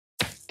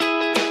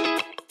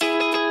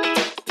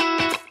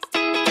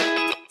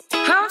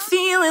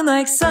feeling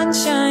like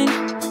sunshine,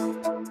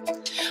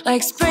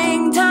 like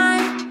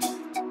springtime,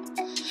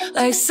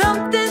 like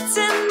something's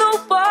in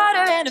the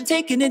water and I'm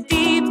taking a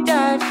deep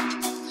dive.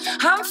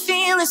 I'm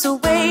feeling so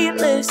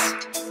weightless,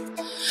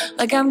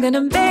 like I'm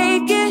gonna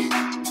make it,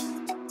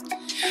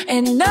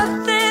 and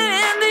nothing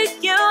in the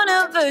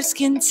universe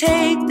can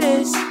take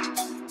this.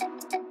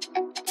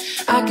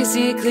 I can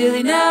see it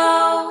clearly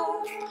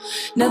now,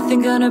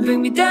 nothing gonna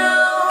bring me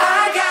down.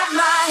 I got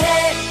my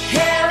head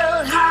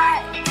held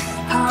high,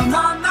 I'm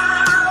on my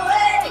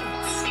way,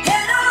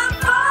 and I'm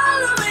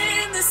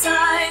following the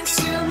signs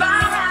to my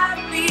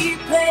happy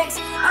place.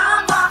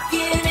 I'm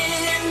walking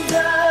in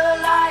the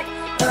light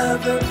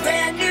of a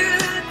brand new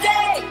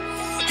day,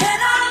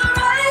 and I'm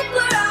right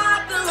where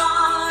I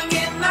belong,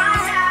 in my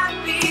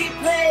happy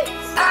place.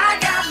 I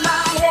got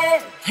my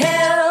head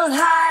held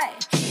high,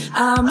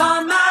 I'm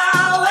on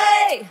my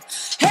way,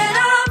 and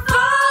I'm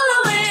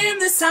following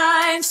the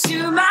signs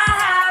to my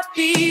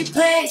happy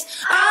place.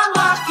 I'm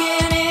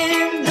walking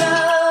in the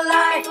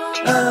light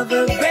of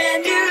a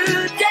brand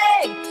new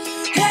day,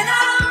 and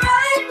I'm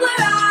right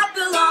where I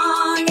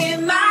belong,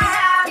 in my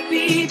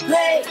happy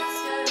place.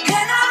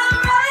 And I'm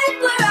right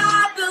where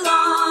I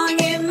belong,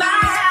 in my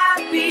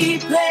happy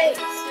place.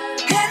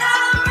 And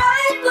I'm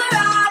right where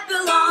I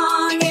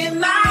belong, in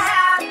my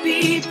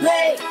happy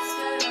place.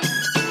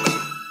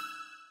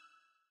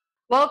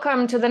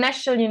 Welcome to the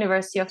National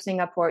University of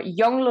Singapore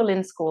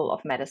Yonglulin School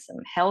of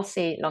Medicine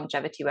Healthy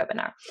Longevity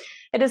webinar.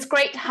 It is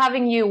great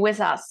having you with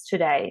us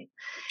today.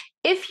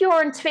 If you're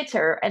on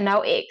Twitter and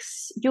now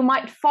X, you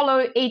might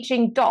follow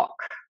Aging Doc.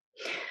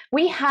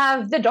 We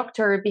have the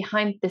doctor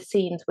behind the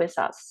scenes with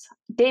us,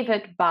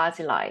 David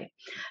Barzilai,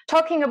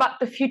 talking about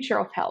the future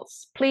of health.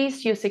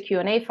 Please use the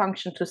Q&A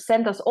function to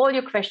send us all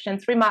your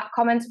questions, remarks,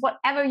 comments,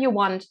 whatever you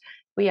want.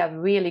 We are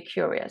really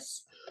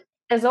curious.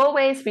 As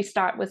always, we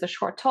start with a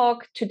short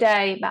talk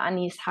today by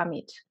Anis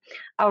Hamid,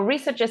 our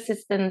research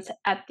assistant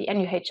at the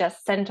NUHS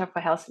Center for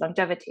Health and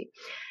Longevity.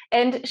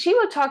 And she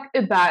will talk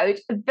about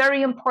a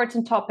very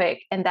important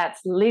topic, and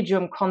that's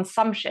legume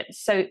consumption,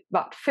 so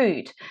about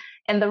food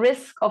and the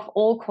risk of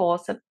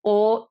all-cause and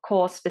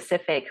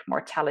all-cause-specific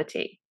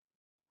mortality.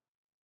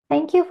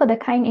 Thank you for the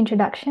kind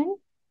introduction.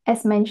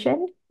 As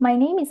mentioned, my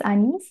name is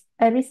Anis,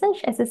 a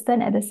research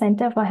assistant at the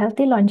Center for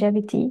Healthy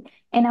Longevity,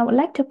 and I would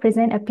like to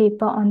present a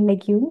paper on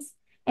legumes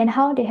and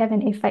how they have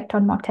an effect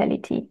on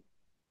mortality.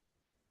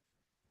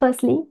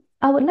 Firstly,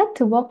 I would like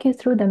to walk you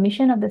through the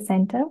mission of the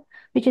center,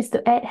 which is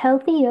to add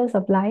healthy years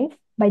of life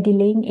by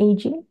delaying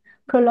aging,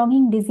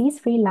 prolonging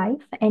disease-free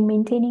life, and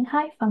maintaining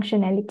high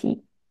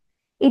functionality.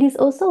 It is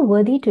also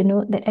worthy to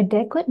note that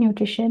adequate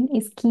nutrition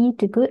is key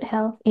to good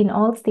health in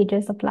all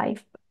stages of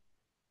life.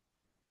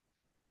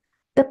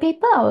 The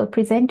paper I will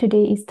present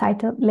today is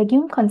titled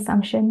Legume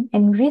Consumption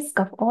and Risk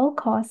of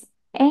All-Cause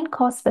and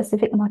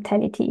Cause-Specific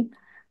Mortality,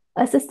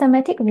 a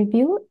systematic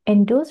review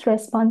and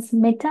dose-response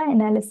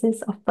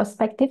meta-analysis of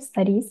prospective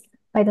studies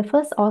by the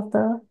first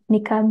author,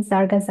 Nikan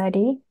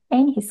Zargazadeh,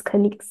 and his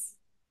colleagues.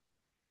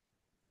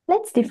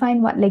 Let's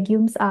define what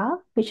legumes are,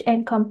 which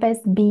encompass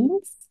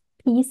beans,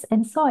 peas,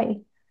 and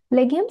soy.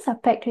 Legumes are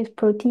packed with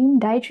protein,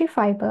 dietary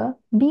fiber,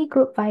 B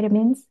group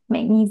vitamins,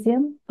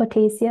 magnesium,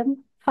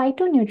 potassium,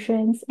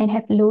 phytonutrients, and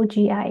have low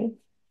GI.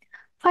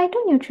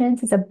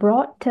 Phytonutrients is a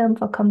broad term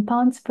for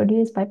compounds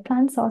produced by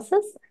plant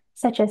sources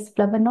such as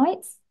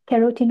flavonoids,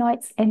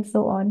 carotenoids, and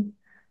so on.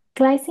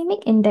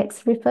 Glycemic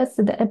index refers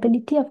to the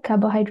ability of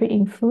carbohydrate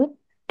in food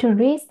to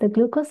raise the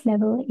glucose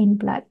level in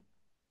blood.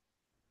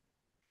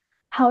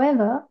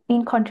 However,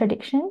 in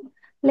contradiction,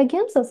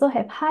 legumes also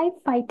have high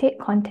phytate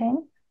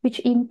content, which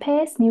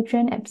impairs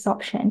nutrient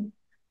absorption.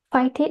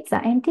 Phytates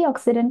are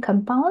antioxidant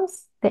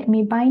compounds that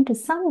may bind to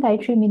some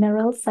dietary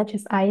minerals such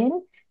as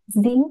iron,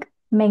 zinc,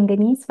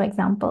 manganese, for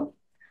example.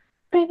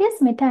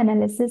 Previous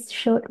meta-analysis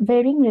showed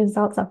varying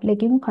results of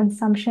legume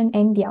consumption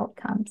and the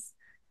outcomes.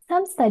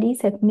 Some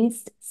studies have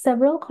missed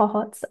several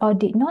cohorts or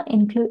did not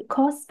include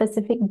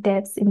cause-specific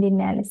deaths in the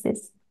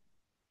analysis.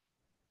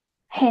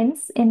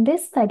 Hence, in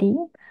this study,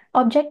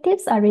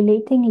 objectives are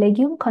relating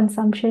legume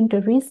consumption to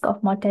risk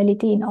of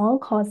mortality in all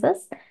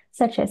causes,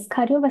 such as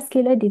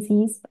cardiovascular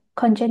disease,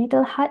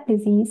 congenital heart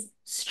disease,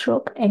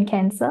 stroke, and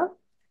cancer,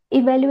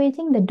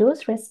 evaluating the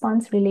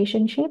dose-response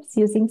relationships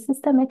using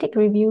systematic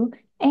review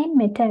and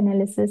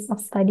meta-analysis of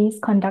studies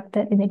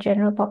conducted in the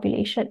general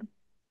population.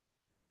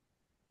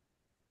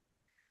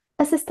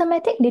 A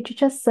systematic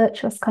literature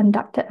search was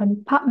conducted on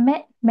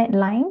PubMed,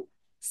 Medline,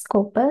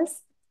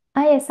 Scopus,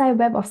 ISI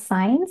Web of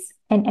Science,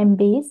 and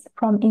Embase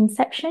from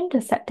inception to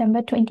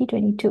September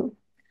 2022.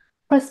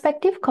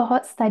 Prospective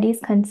cohort studies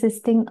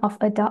consisting of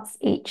adults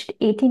aged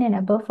 18 and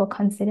above were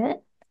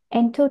considered,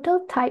 and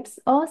total types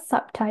or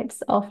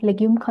subtypes of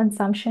legume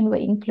consumption were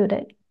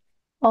included.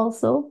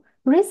 Also,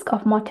 risk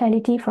of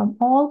mortality from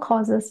all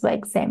causes were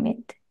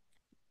examined.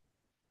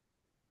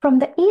 From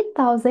the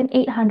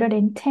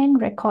 8,810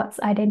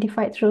 records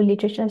identified through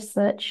literature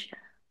search,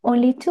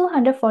 only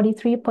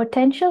 243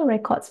 potential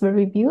records were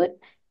reviewed,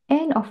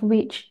 and of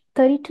which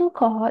 32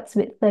 cohorts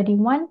with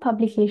 31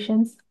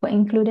 publications were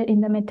included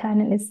in the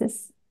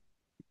meta-analysis.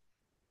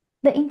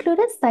 The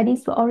included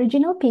studies were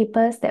original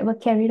papers that were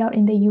carried out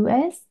in the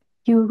US,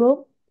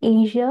 Europe,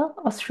 Asia,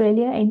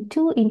 Australia, and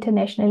 2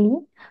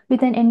 internationally,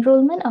 with an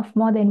enrollment of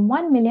more than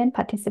 1 million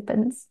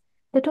participants.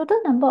 The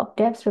total number of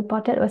deaths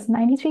reported was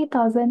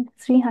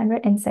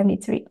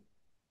 93,373.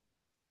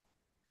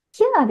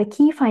 Here are the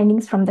key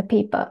findings from the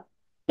paper.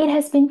 It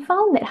has been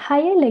found that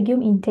higher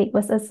legume intake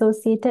was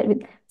associated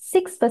with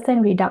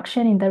 6%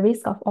 reduction in the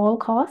risk of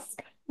all-cause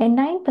and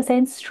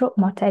 9% stroke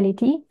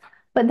mortality,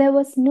 but there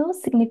was no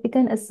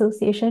significant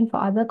association for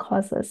other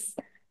causes.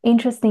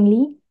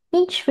 Interestingly,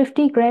 each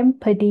 50 gram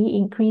per day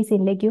increase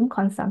in legume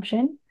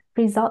consumption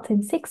results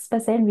in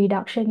 6%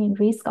 reduction in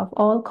risk of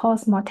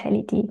all-cause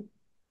mortality.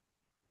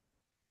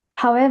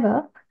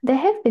 However, there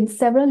have been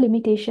several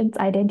limitations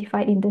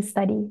identified in this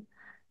study.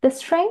 The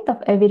strength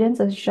of evidence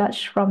is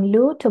judged from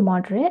low to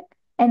moderate,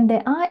 and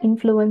there are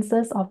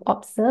influences of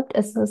observed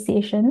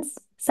associations,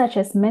 such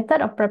as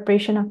method of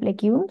preparation of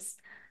legumes,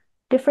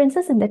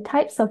 differences in the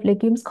types of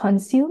legumes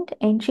consumed,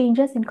 and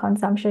changes in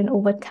consumption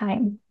over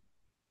time.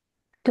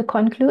 To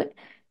conclude,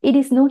 it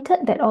is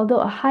noted that although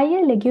a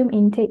higher legume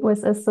intake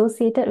was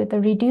associated with a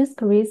reduced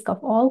risk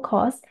of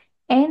all-cause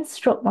and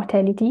stroke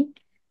mortality,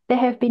 there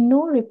have been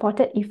no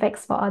reported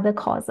effects for other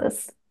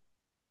causes.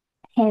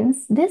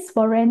 Hence, this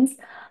warrants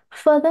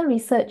further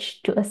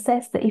research to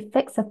assess the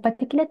effects of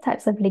particular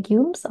types of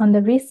legumes on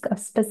the risk of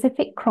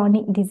specific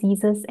chronic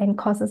diseases and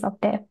causes of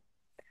death.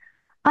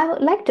 I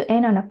would like to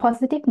end on a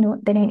positive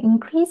note that an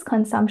increased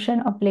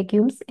consumption of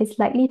legumes is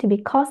likely to be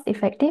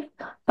cost-effective,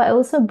 but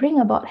also bring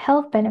about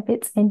health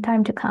benefits in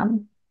time to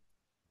come.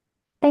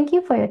 Thank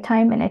you for your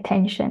time and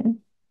attention.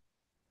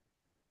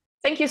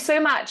 Thank you so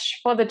much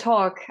for the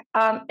talk.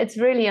 It's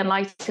really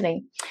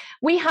enlightening.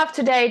 We have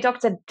today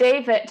Dr.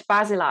 David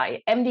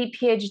Barzilai, MD,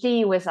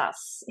 PhD, with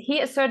us. He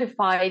is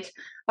certified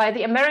by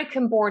the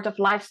American Board of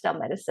Lifestyle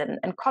Medicine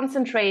and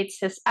concentrates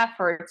his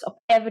efforts of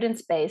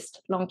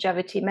evidence-based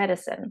longevity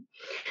medicine.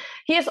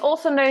 He is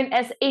also known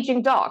as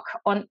Aging Doc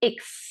on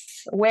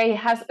X, where he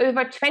has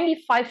over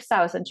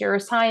 25,000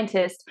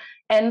 neuroscientists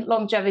and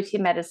longevity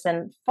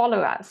medicine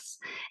followers.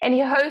 And he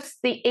hosts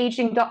the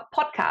Aging Doc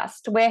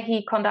podcast, where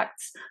he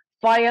conducts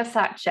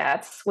fireside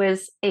chats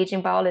with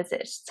aging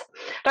biologists.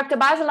 Dr.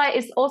 Barzilai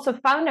is also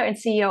founder and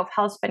CEO of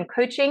Healthspan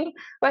Coaching,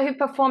 where he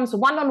performs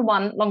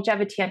one-on-one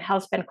longevity and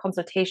healthspan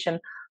consultation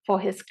for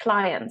his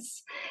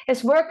clients.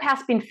 His work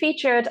has been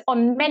featured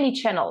on many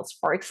channels,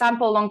 for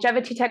example,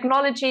 Longevity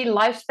Technology,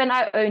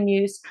 Lifespan.io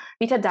News,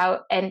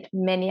 VitaDAO, and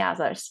many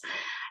others.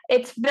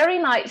 It's very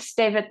nice,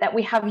 David, that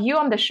we have you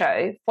on the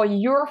show for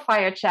your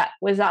fire chat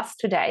with us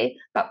today.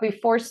 But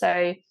before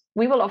so,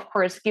 we will, of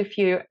course, give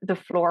you the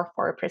floor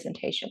for a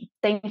presentation.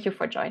 Thank you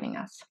for joining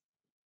us.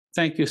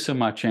 Thank you so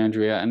much,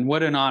 Andrea. And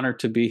what an honor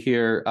to be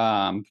here.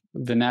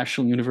 The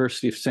National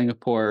University of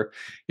Singapore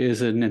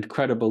is an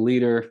incredible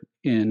leader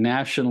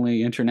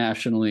nationally,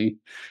 internationally.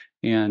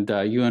 And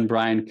you and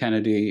Brian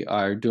Kennedy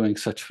are doing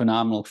such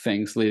phenomenal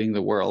things leading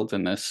the world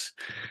in this.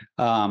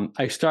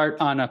 I start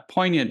on a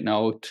poignant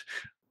note.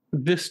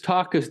 This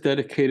talk is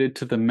dedicated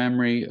to the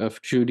memory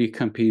of Judy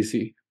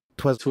Campisi.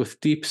 'Twas with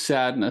deep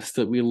sadness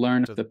that we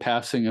learned of the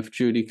passing of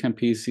Judy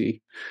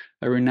Campisi,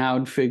 a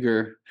renowned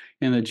figure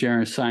in the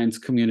gerontoscience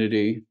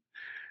community.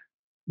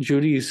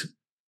 Judy's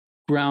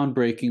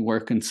groundbreaking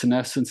work in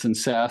senescence and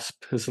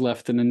SASP has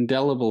left an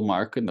indelible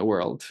mark in the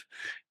world,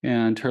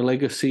 and her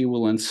legacy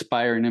will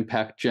inspire and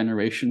impact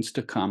generations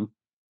to come.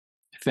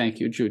 Thank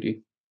you,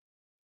 Judy.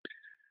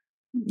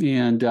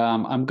 And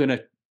I'm going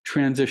to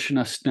transition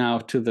us now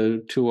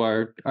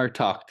to our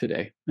talk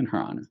today in her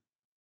honor.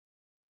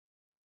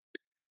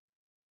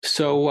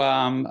 So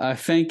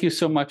thank you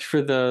so much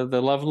for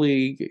the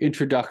lovely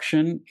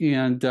introduction.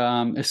 And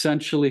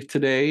essentially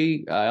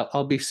today,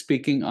 I'll be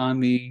speaking on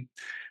the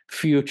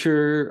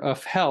future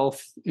of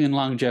health in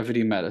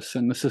longevity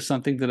medicine. This is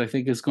something that I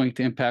think is going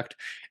to impact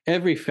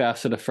every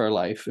facet of our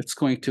life. It's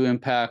going to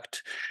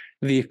impact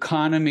the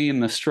economy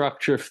and the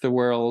structure of the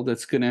world.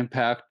 It's going to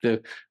impact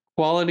the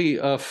quality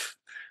of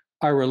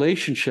our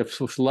relationships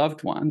with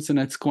loved ones, and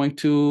it's going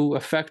to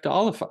affect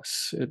all of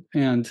us.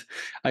 And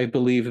I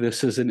believe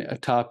this is a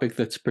topic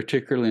that's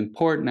particularly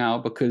important now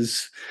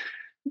because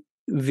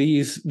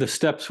the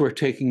steps we're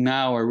taking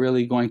now are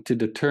really going to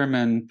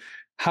determine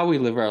how we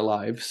live our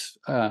lives,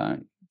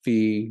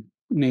 the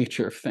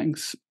nature of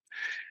things.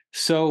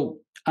 So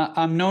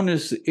I'm known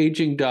as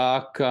Aging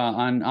Doc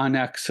on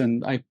X,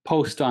 and I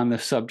post on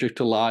this subject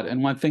a lot.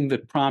 And one thing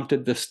that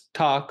prompted this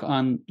talk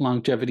on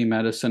longevity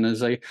medicine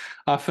is I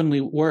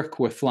often work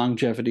with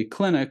longevity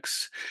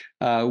clinics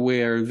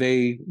where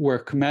they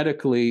work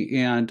medically,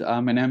 and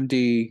I'm an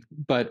MD,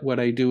 but what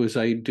I do is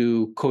I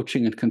do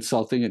coaching and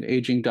consulting at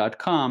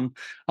aging.com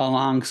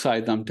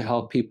alongside them to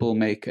help people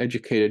make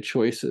educated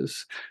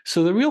choices.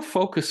 So the real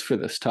focus for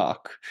this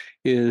talk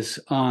is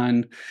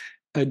on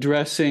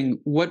addressing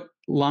what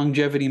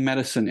longevity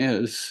medicine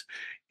is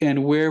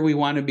and where we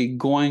want to be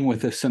going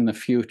with this in the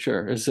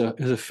future as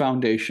a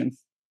foundation.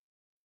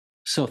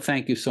 So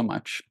thank you so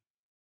much.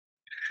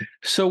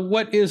 So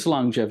what is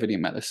longevity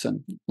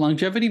medicine?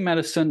 Longevity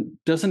medicine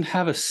doesn't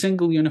have a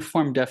single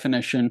uniform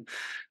definition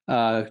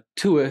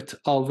to it,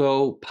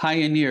 although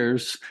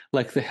pioneers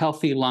like the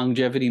Healthy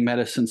Longevity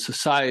Medicine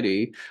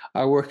Society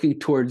are working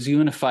towards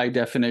unified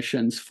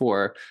definitions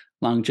for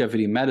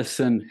longevity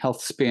medicine,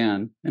 health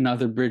span, and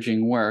other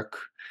bridging work.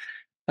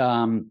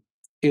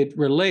 It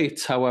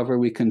relates, however,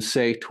 we can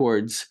say,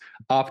 towards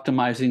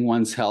optimizing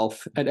one's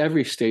health at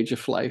every stage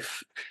of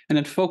life. And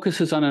it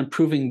focuses on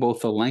improving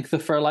both the length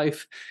of our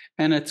life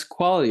and its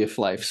quality of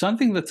life,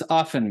 something that's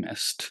often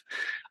missed.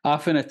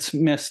 Often it's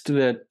missed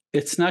that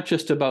it's not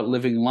just about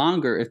living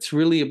longer, it's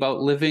really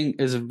about living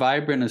as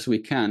vibrant as we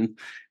can,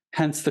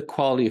 hence the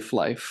quality of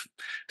life.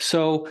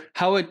 So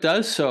how it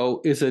does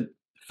so is it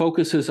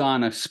focuses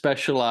on a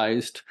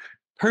specialized,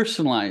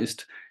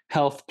 personalized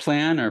health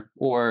plan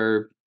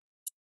or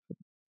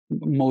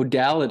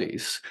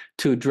modalities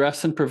to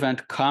address and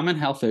prevent common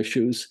health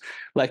issues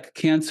like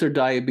cancer,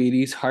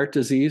 diabetes, heart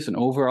disease, and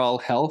overall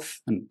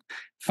health and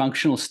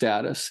functional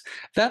status.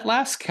 That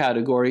last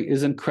category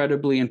is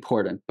incredibly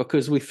important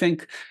because we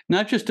think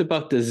not just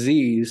about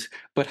disease,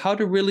 but how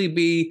to really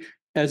be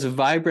as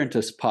vibrant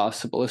as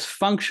possible, as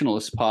functional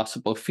as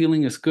possible,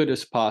 feeling as good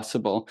as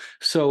possible,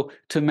 so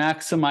to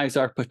maximize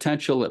our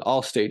potential at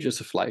all stages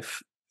of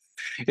life.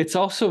 It's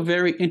also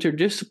very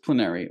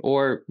interdisciplinary,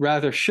 or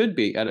rather should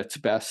be at its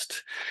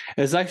best.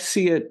 As I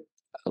see it,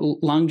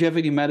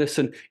 longevity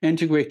medicine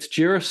integrates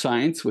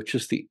geroscience, which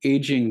is the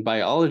aging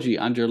biology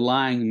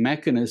underlying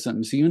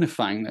mechanisms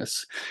unifying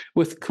this,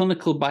 with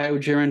clinical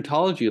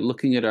biogerontology,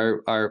 looking at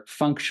our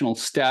functional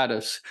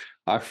status,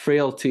 our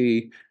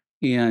frailty,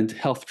 and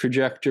health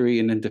trajectory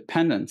and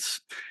independence.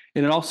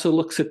 And it also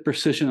looks at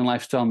precision and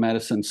lifestyle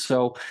medicine.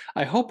 So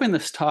I hope in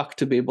this talk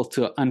to be able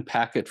to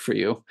unpack it for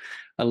you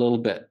a little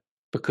bit,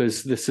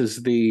 because this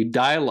is the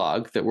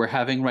dialogue that we're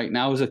having right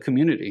now as a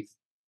community.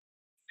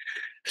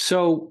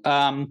 So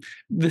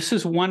this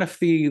is one of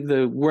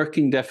the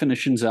working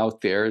definitions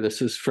out there.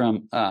 This is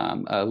from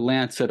a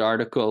Lancet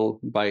article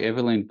by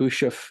Evelyn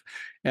Bouchoff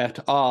et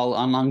al.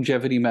 On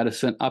longevity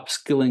medicine,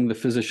 upskilling the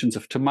physicians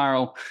of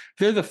tomorrow.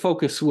 There the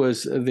focus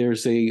was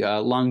there's a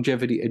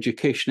longevity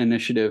education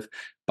initiative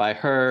by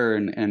her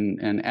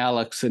and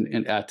Alex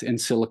at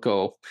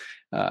Insilico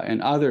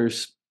and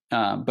others.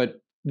 But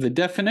the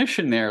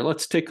definition there,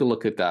 let's take a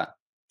look at that.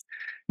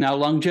 Now,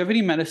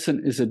 longevity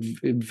medicine is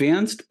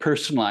advanced,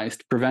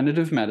 personalized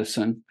preventative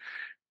medicine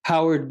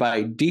powered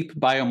by deep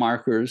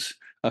biomarkers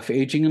of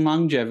aging and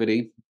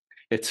longevity.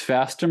 It's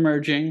fast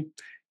emerging.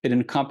 It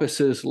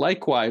encompasses,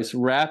 likewise,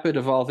 rapid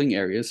evolving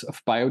areas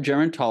of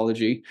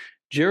biogerontology,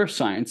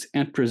 geroscience,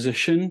 and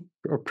precision,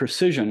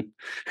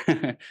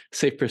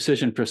 say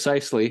precision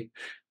precisely,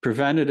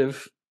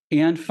 preventative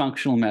and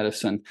functional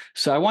medicine.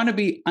 So I want to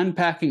be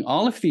unpacking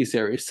all of these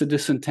areas to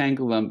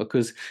disentangle them,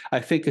 because I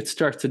think it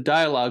starts a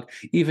dialogue,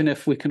 even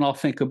if we can all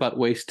think about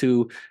ways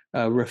to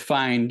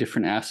refine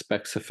different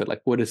aspects of it,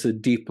 like what is a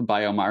deep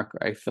biomarker?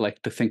 I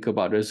like to think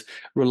about as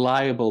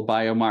reliable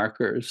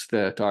biomarkers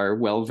that are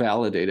well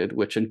validated,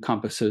 which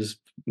encompasses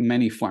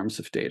many forms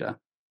of data.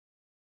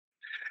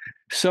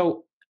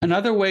 So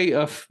another way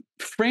of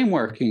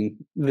frameworking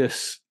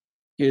this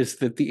is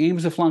that the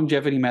aims of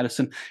longevity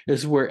medicine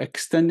is we're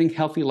extending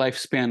healthy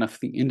lifespan of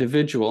the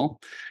individual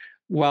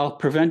while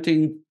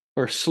preventing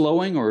or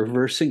slowing or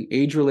reversing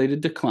age-related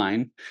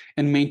decline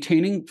and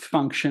maintaining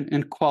function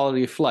and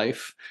quality of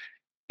life,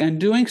 and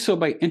doing so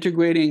by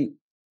integrating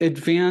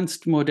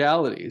advanced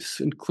modalities,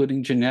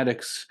 including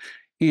genetics,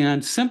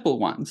 and simple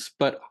ones,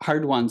 but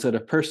hard ones at a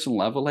personal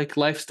level, like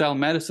lifestyle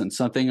medicine,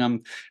 something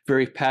I'm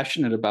very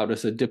passionate about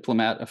as a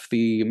diplomat of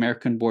the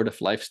American Board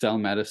of Lifestyle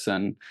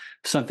Medicine,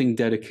 something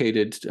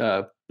dedicated,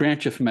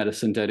 branch of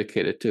medicine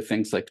dedicated to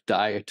things like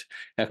diet,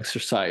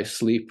 exercise,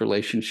 sleep,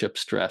 relationship,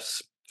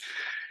 stress.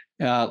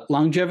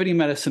 Longevity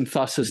medicine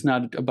thus is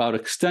not about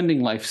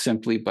extending life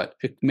simply, but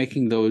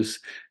making those,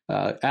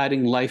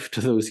 adding life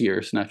to those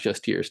years, not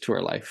just years to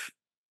our life.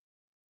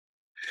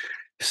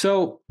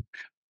 So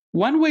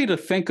one way to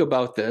think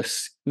about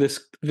this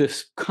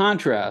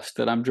contrast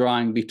that I'm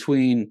drawing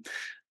between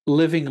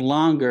living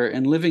longer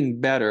and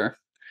living better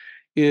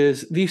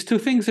is these two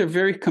things are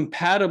very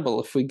compatible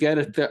if we get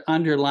at their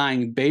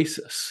underlying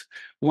basis.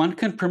 One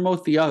can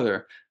promote the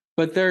other,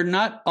 but they're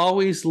not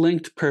always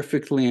linked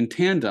perfectly in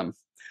tandem.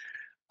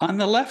 On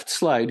the left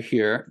slide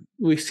here,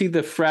 we see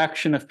the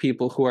fraction of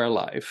people who are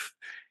alive.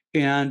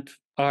 And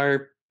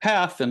our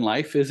path in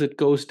life is it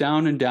goes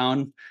down and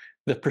down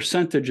the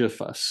percentage of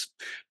us.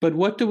 But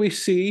what do we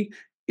see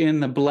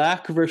in the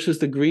black versus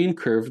the green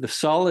curve, the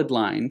solid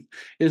line,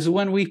 is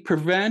when we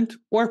prevent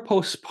or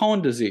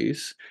postpone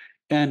disease.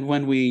 And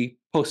when we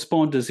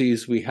postpone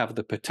disease, we have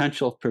the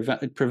potential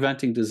of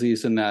preventing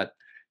disease in that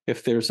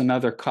if there's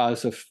another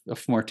cause of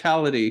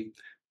mortality,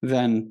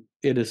 then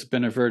it has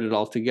been averted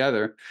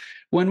altogether.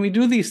 When we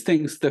do these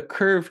things, the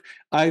curve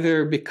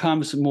either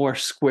becomes more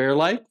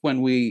square-like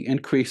when we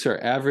increase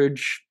our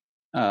average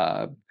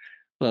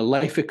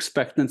life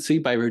expectancy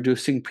by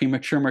reducing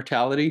premature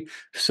mortality.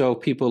 So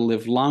people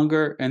live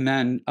longer and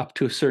then up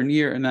to a certain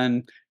year, and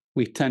then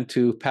we tend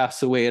to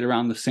pass away at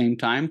around the same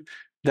time.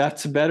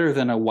 That's better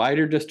than a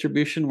wider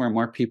distribution where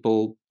more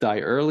people die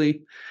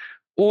early.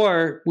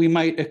 Or we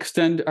might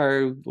extend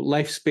our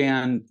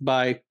lifespan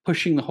by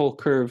pushing the whole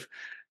curve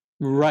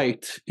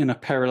right in a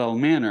parallel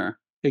manner.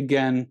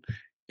 Again,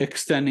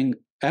 extending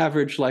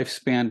average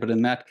lifespan, but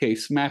in that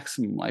case,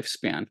 maximum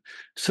lifespan.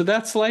 So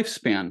that's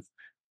lifespan.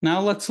 Now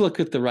let's look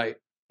at the right.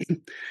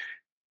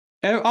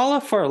 All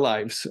of our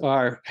lives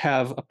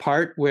have a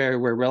part where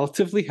we're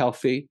relatively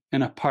healthy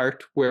and a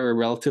part where we're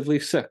relatively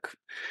sick.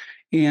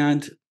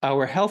 And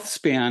our health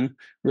span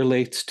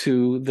relates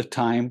to the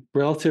time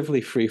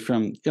relatively free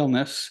from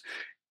illness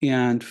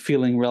and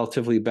feeling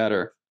relatively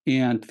better.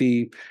 And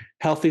the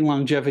Healthy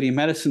Longevity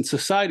Medicine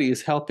Society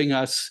is helping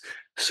us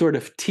sort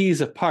of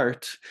tease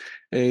apart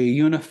a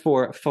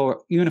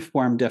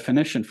uniform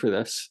definition for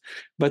this.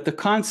 But the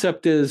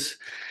concept is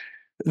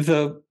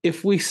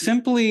if we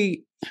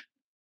simply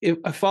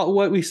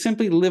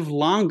live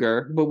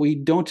longer, but we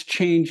don't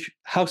change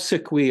how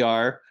sick we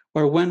are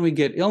or when we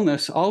get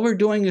illness, all we're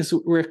doing is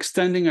we're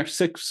extending our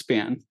sick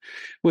span,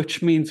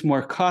 which means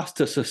more cost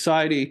to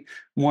society,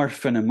 more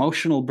of an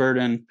emotional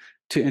burden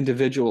to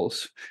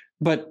individuals.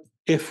 But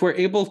if we're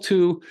able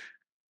to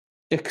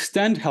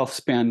extend health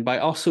span by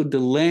also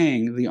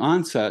delaying the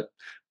onset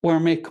or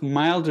make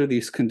milder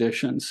these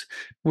conditions,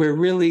 we're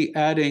really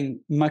adding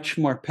much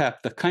more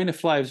pep, the kind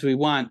of lives we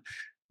want.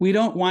 We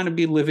don't want to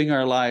be living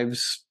our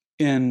lives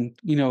in,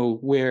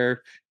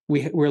 where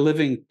we're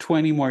living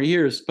 20 more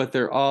years, but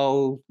they're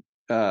all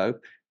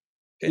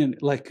in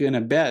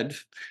a bed.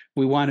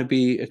 We want to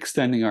be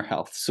extending our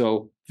health.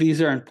 So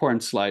these are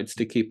important slides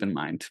to keep in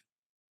mind.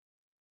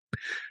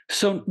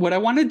 So what I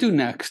want to do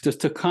next is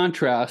to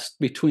contrast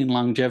between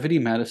longevity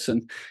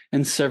medicine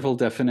and several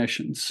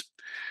definitions.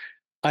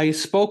 I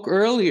spoke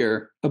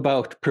earlier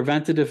about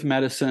preventative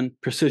medicine,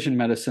 precision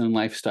medicine, and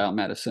lifestyle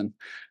medicine.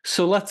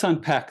 So let's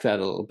unpack that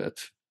a little bit.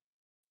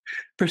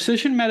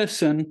 Precision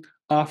medicine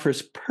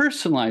offers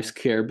personalized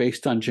care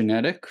based on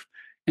genetic,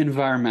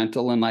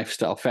 environmental, and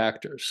lifestyle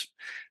factors.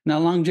 Now,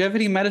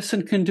 longevity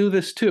medicine can do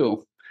this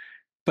too,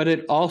 but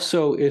it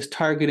also is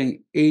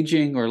targeting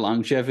aging or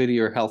longevity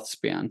or health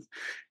span.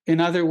 In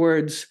other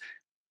words,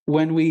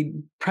 when we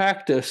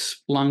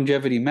practice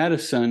longevity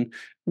medicine,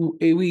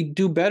 we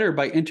do better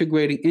by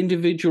integrating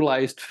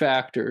individualized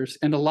factors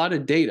and a lot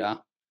of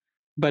data,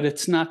 but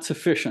it's not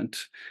sufficient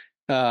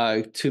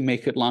to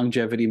make it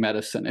longevity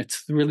medicine.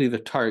 It's really the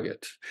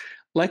target.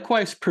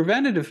 Likewise,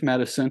 preventative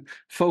medicine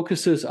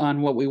focuses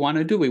on what we want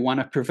to do. We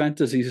want to prevent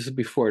diseases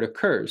before it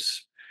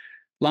occurs.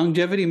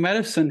 Longevity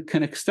medicine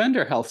can extend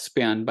our health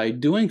span by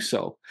doing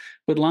so,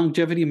 but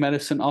longevity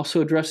medicine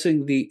also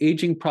addressing the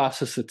aging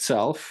process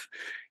itself,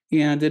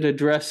 and it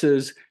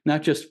addresses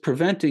not just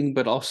preventing,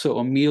 but also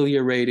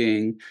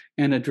ameliorating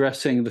and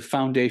addressing the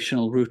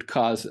foundational root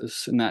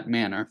causes in that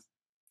manner.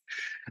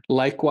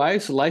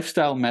 Likewise,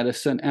 lifestyle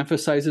medicine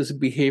emphasizes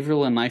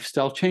behavioral and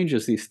lifestyle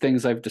changes, these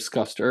things I've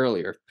discussed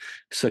earlier,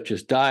 such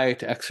as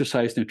diet,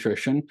 exercise,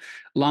 nutrition.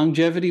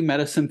 Longevity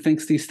medicine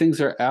thinks these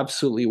things are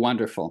absolutely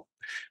wonderful.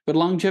 But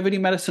longevity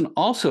medicine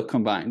also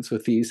combines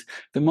with these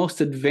the most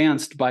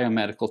advanced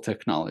biomedical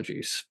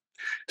technologies.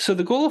 So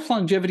the goal of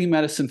longevity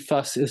medicine,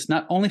 thus, is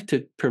not only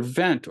to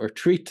prevent or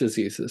treat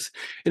diseases,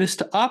 it is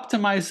to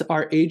optimize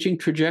our aging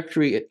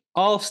trajectory at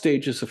all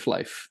stages of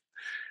life,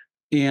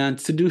 and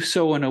to do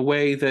so in a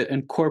way that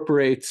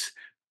incorporates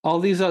all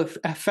these other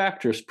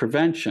factors: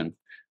 prevention,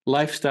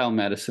 lifestyle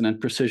medicine, and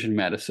precision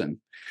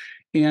medicine.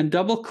 And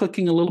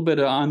double-clicking a little bit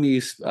on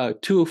these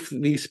two of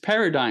these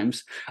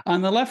paradigms,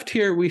 on the left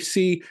here we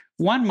see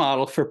one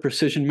model for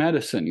precision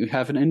medicine. You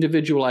have an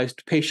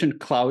individualized patient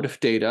cloud of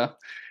data,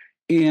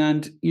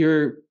 and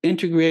you're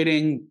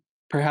integrating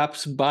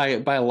perhaps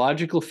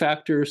biological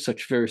factors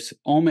such as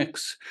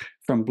omics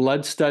from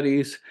blood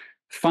studies,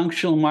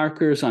 functional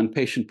markers on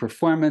patient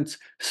performance,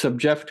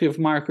 subjective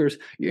markers.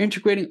 You're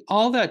integrating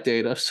all that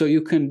data so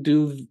you can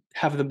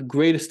have the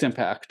greatest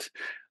impact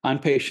on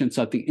patients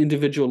at the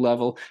individual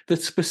level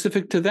that's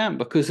specific to them,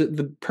 because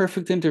the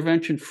perfect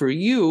intervention for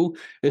you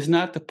is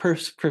not the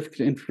perfect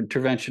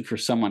intervention for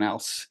someone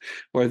else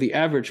or the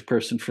average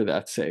person for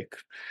that sake.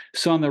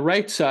 So on the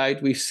right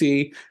side, we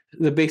see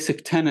the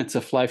basic tenets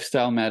of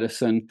lifestyle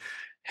medicine: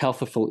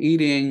 healthful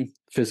eating,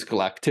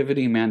 physical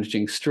activity,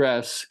 managing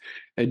stress,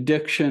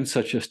 addiction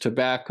such as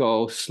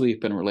tobacco,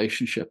 sleep, and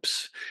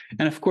relationships.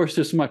 And of course,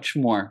 there's much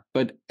more,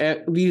 but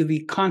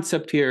the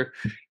concept here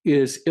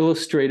is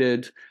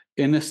illustrated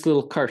in this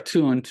little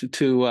cartoon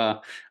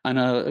on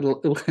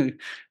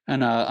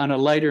a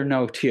lighter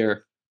note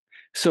here.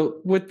 So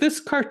what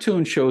this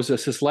cartoon shows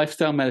us is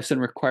lifestyle medicine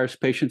requires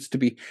patients to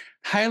be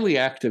highly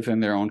active in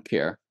their own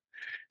care.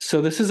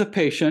 So this is a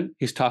patient.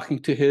 He's talking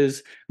to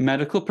his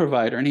medical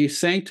provider, and he's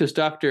saying to his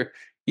doctor,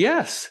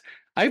 "Yes,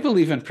 I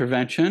believe in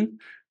prevention.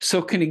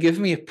 So can you give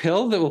me a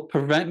pill that will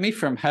prevent me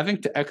from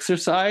having to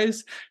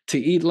exercise, to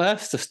eat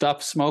less, to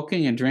stop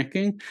smoking and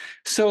drinking?"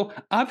 So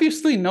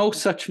obviously no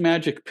such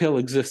magic pill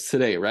exists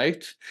today,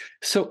 right?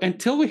 So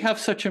until we have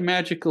such a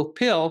magical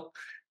pill,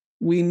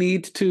 we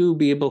need to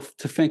be able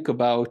to think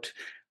about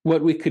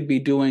what we could be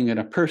doing at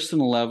a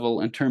personal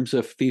level in terms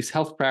of these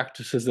health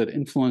practices that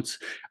influence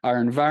our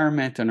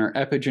environment and our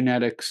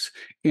epigenetics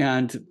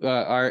and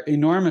are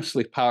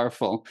enormously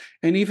powerful.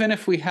 And even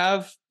if we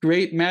have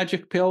great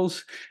magic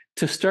pills,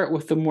 to start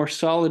with a more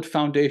solid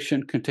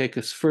foundation can take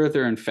us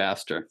further and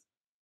faster.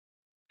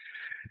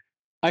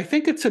 I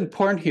think it's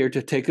important here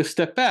to take a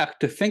step back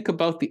to think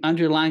about the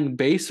underlying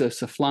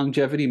basis of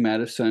longevity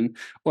medicine,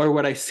 or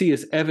what I see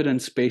as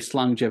evidence-based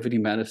longevity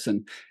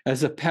medicine,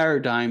 as a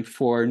paradigm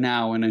for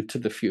now and into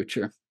the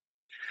future.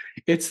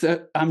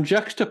 I'm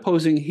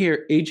juxtaposing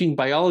here aging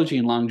biology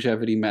and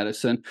longevity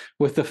medicine,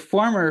 with the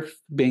former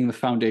being the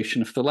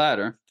foundation of the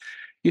latter.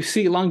 You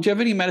see,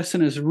 longevity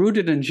medicine is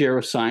rooted in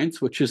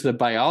geroscience, which is the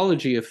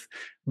biology of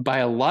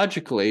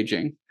biological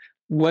aging,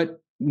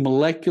 what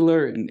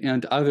molecular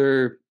and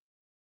other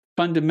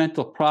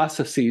fundamental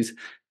processes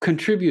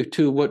contribute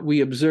to what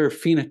we observe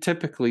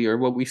phenotypically, or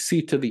what we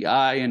see to the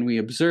eye and we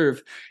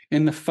observe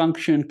in the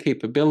function,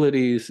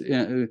 capabilities,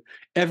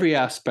 every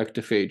aspect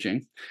of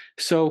aging.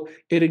 So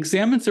it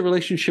examines the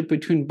relationship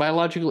between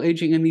biological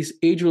aging and these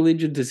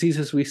age-related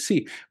diseases we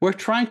see. We're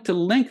trying to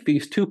link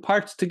these two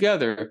parts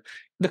together.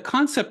 The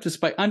concept is,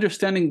 by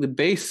understanding the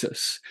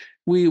basis,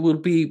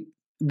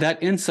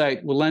 that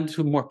insight will lend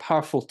to more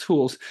powerful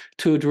tools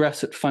to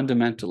address it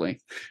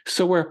fundamentally.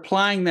 So we're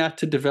applying that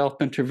to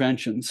develop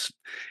interventions.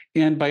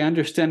 And by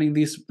understanding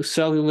these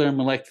cellular and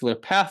molecular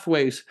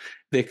pathways,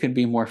 they can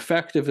be more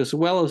effective, as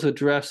well as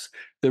address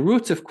the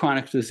roots of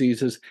chronic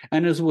diseases,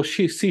 and as we'll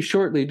see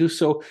shortly, do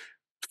so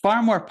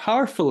far more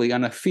powerfully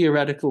on a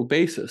theoretical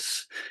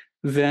basis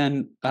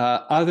than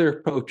other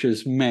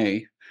approaches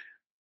may.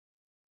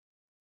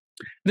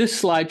 This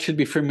slide should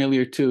be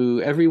familiar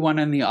to everyone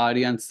in the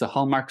audience, the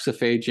hallmarks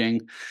of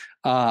aging.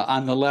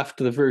 On the left,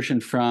 the version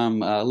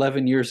from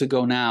 11 years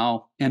ago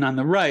now, and on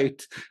the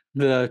right,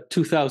 the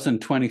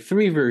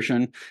 2023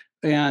 version.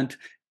 And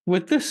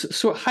what this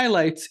sort of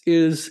highlights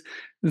is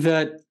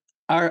that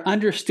our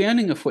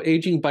understanding of what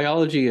aging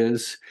biology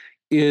is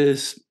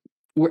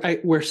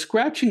we're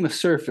scratching the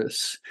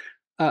surface.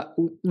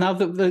 Now,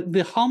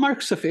 the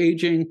hallmarks of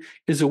aging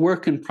is a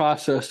work in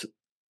process.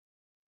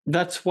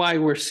 That's why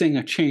we're seeing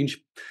a change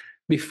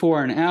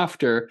before and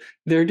after.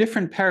 There are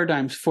different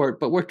paradigms for it,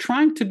 but we're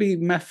trying to be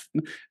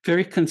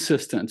very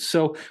consistent.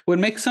 So what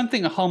makes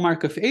something a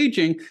hallmark of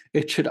aging,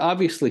 it should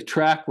obviously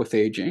track with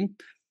aging.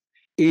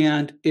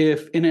 And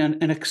if in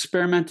an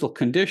experimental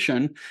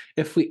condition,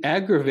 if we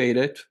aggravate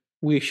it,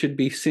 we should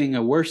be seeing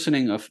a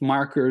worsening of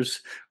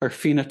markers or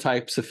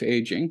phenotypes of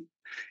aging.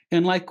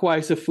 And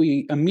likewise, if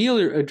we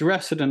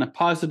address it in a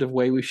positive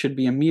way, we should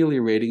be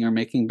ameliorating or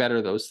making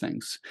better those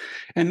things.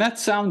 And that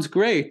sounds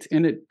great,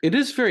 and it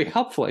is very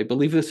helpful. I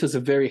believe this is a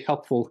very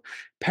helpful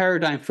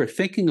paradigm for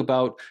thinking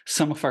about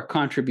some of our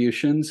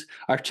contributions,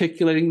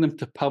 articulating them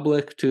to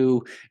public,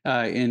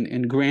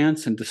 in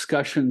grants and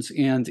discussions,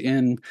 and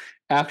in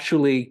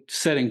actually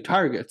setting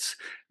targets.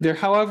 They're,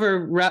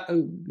 however,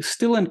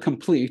 still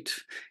incomplete,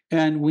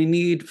 and we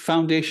need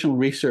foundational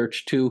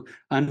research to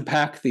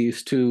unpack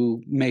these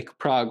to make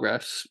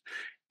progress.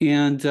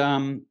 And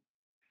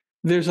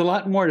there's a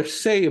lot more to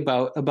say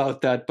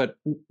about that, but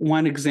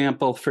one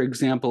example, for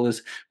example,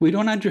 is we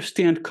don't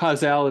understand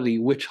causality,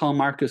 which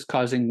hallmark is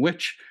causing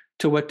which,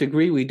 to what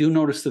degree. We do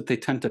notice that they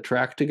tend to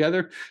track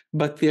together,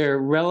 but their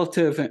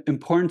relative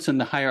importance in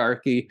the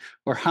hierarchy,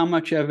 or how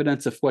much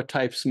evidence of what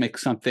types make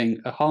something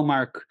a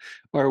hallmark,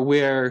 or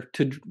where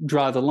to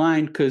draw the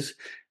line, because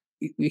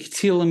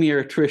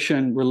telomere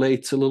attrition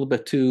relates a little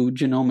bit to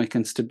genomic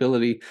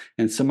instability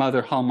and some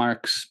other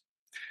hallmarks.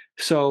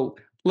 So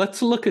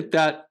let's look at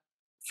that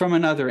from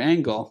another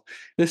angle.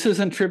 This is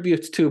in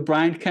tribute to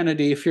Brian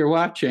Kennedy, if you're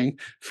watching,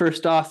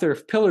 first author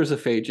of Pillars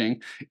of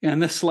Aging.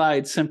 And this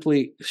slide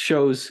simply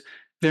shows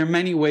there are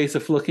many ways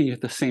of looking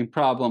at the same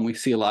problem. We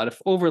see a lot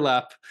of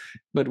overlap,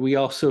 but we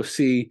also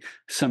see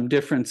some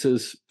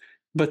differences.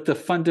 But the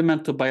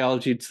fundamental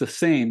biology, it's the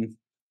same.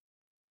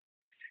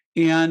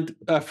 And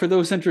for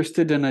those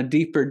interested in a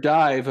deeper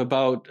dive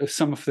about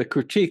some of the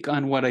critique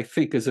on what I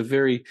think is a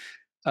very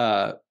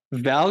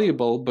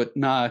valuable but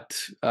not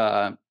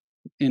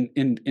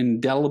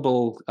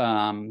indelible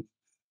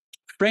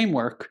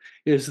framework,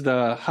 is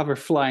the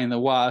Hoverfly and the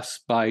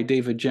Wasp by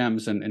David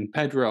Gems and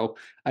Pedro.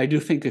 I do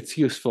think it's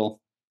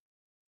useful,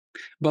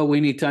 but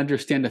we need to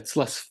understand it's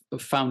less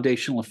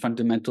foundational or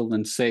fundamental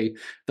than, say,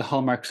 the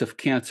hallmarks of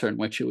cancer, in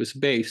which it was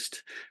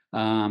based.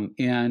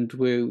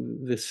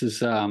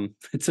 It's an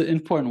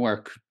important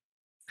work.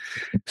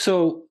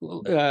 So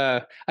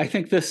I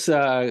think this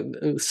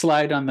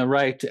slide on the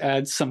right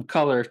adds some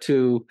color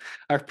to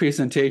our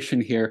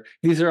presentation here.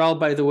 These are all,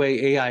 by the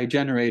way, AI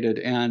generated,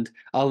 and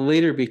I'll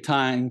later be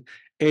tying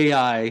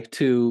AI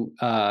to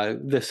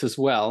this as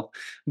well.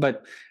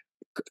 But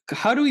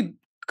how do we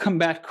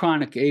combat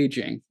chronic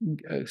aging?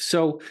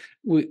 So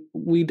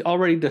we'd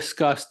already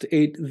discussed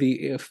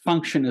the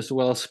function as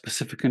well as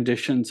specific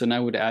conditions, and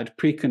I would add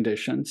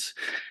preconditions.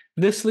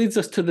 This leads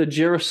us to the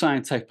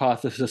geroscience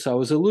hypothesis I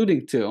was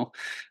alluding to.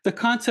 The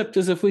concept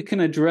is, if we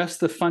can address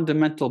the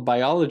fundamental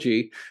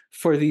biology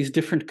for these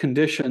different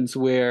conditions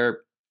where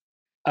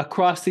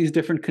across these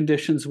different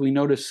conditions, we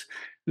notice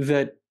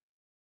that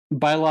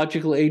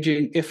biological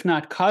aging, if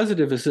not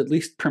causative, is at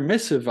least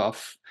permissive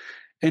of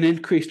an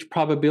increased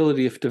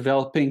probability of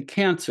developing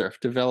cancer, of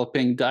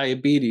developing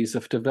diabetes,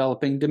 of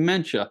developing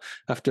dementia,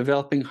 of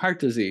developing heart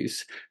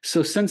disease.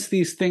 So since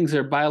these things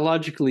are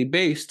biologically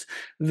based,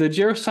 the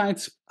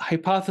geroscience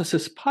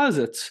hypothesis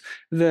posits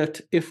that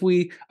if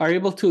we are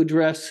able to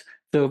address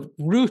the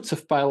roots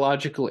of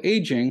biological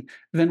aging,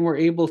 then we're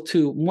able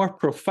to more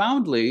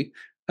profoundly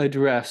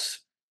address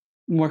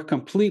more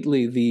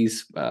completely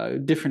these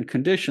different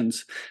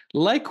conditions.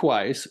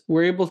 Likewise,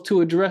 we're able to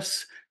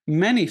address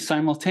many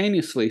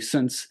simultaneously,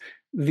 since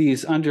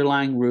these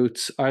underlying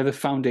roots are the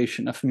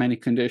foundation of many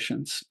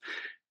conditions.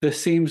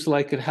 This seems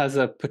like it has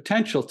a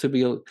potential to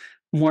be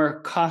more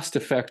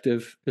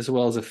cost-effective as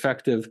well as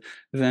effective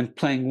than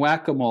playing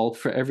whack-a-mole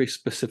for every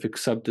specific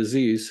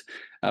sub-disease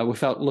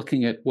without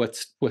looking at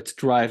what's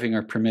driving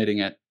or permitting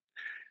it.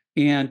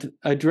 And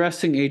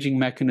addressing aging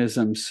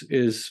mechanisms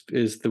is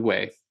the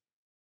way.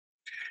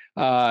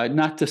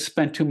 Not to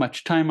spend too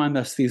much time on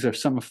this, these are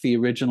some of the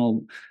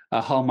original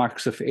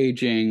hallmarks of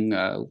aging: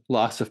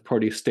 loss of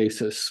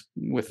proteostasis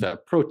with a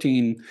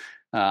protein,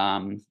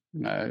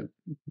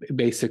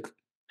 basic.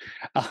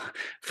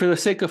 For the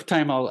sake of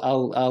time,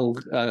 I'll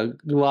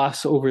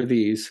gloss over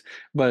these,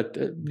 but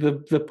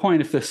the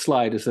point of this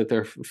slide is that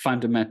they're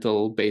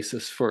fundamental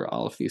basis for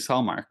all of these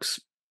hallmarks.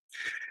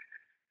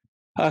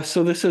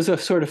 So this is a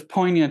sort of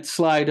poignant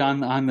slide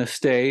on this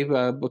day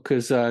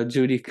because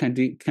Judy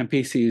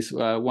Campisi's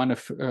one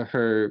of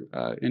her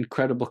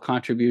incredible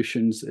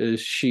contributions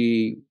is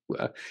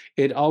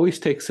it always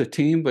takes a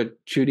team, but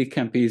Judy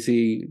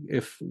Campisi,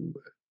 if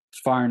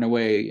far and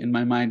away in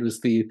my mind,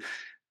 was the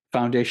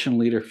foundation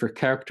leader for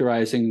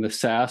characterizing the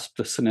SASP,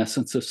 the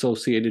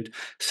senescence-associated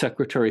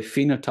secretory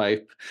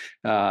phenotype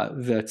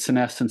that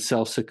senescent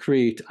cells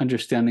secrete,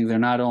 understanding they're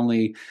not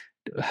only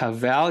have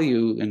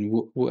value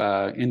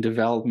in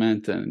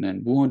development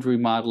and wound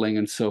remodeling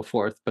and so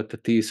forth, but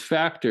that these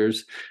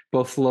factors,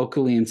 both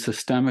locally and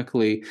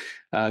systemically,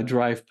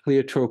 drive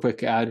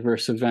pleiotropic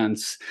adverse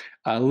events,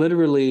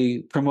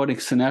 literally promoting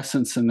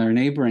senescence in their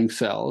neighboring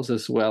cells,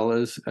 as well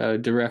as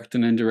direct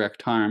and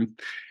indirect harm.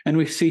 And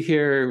we see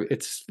here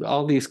it's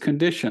all these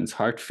conditions: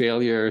 heart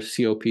failure,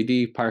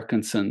 COPD,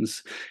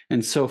 Parkinson's,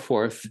 and so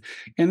forth.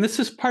 And this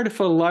is part of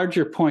a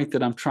larger point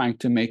that I'm trying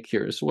to make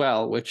here as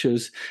well, which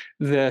is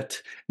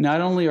that not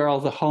only are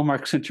all the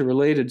hallmarks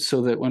interrelated,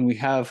 so that when we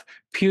have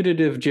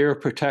putative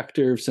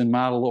geroprotectors in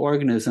model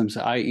organisms,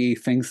 i.e.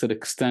 things that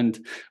extend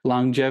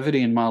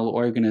longevity in model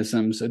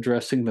organisms,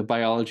 addressing the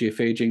biology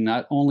of aging,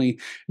 not only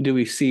do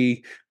we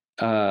see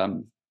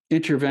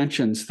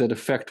interventions that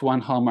affect one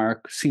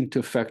hallmark seem to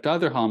affect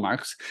other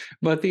hallmarks,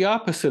 but the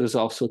opposite is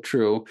also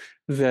true,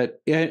 that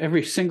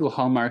every single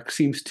hallmark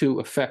seems to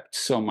affect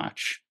so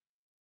much.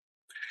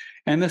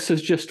 And this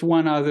is just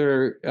one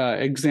other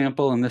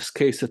example. In this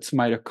case, it's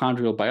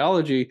mitochondrial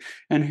biology.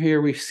 And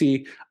here we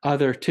see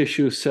other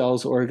tissue,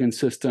 cells, organ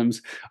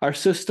systems, our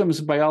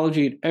systems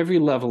biology at every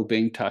level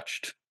being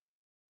touched.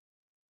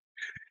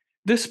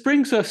 This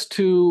brings us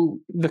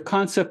to the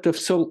concept of,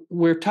 so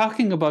we're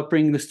talking about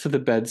bringing this to the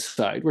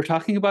bedside. We're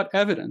talking about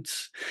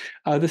evidence.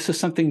 This is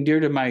something dear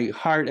to my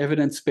heart,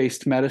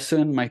 evidence-based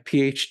medicine. My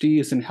PhD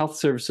is in health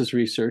services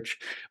research,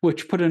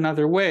 which put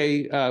another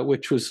way,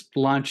 which was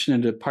launched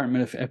in the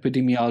Department of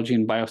Epidemiology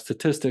and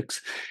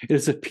Biostatistics,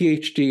 is a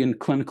PhD in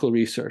clinical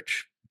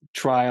research,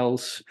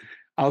 trials,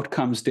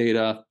 outcomes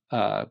data,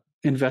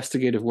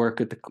 investigative work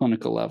at the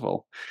clinical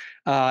level.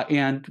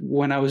 And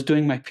when I was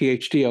doing my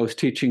PhD, I was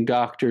teaching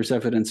doctors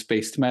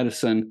evidence-based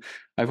medicine.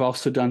 I've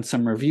also done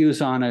some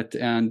reviews on it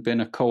and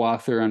been a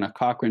co-author on a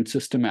Cochrane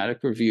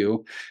systematic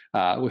review,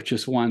 which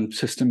is one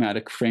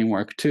systematic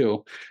framework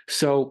too.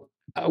 So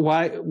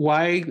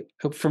why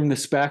from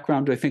this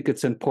background do I think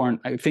it's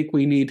important? I think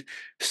we need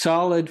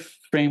solid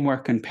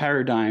framework and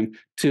paradigm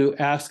to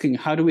asking,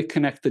 how do we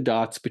connect the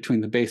dots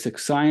between the basic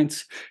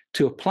science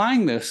to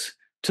applying this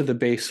to the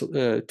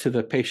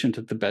patient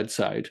at the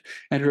bedside,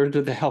 and or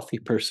to the healthy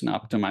person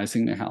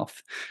optimizing their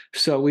health.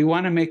 So we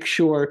want to make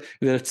sure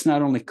that it's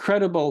not only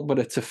credible, but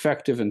it's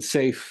effective and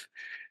safe.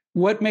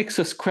 What makes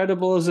us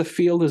credible as a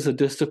field, as a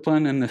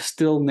discipline, in the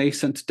still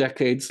nascent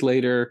decades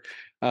later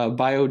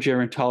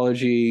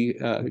biogerontology,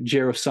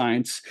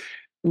 geroscience?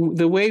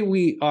 The way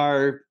we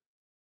are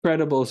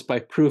credible is by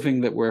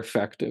proving that we're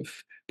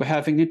effective, by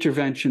having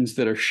interventions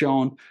that are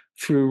shown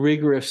through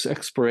rigorous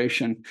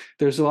exploration.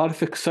 There's a lot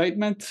of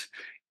excitement,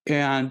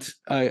 and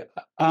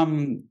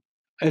I'm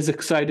as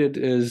excited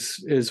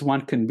as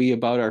one can be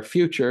about our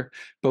future,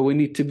 but we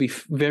need to be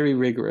very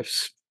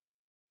rigorous.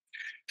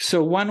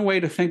 So one way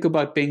to think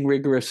about being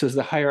rigorous is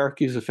the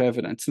hierarchies of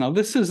evidence. Now,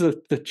 this is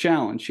the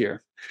challenge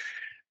here.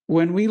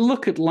 When we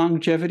look at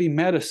longevity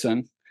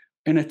medicine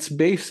and its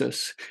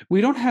basis,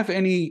 we don't have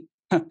any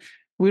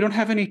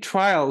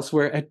trials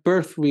where at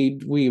birth we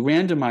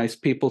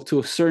randomize people to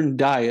a certain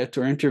diet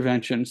or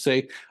intervention,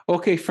 say,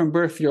 okay, from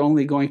birth you're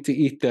only going to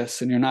eat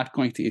this and you're not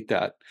going to eat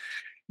that.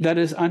 That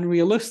is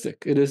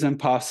unrealistic. It is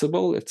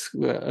impossible. It's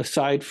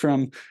aside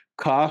from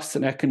costs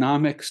and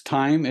economics,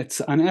 time,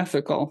 it's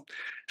unethical.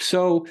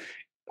 So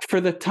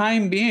for the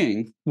time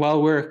being,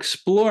 while we're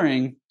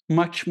exploring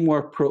much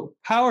more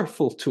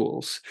powerful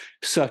tools,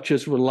 such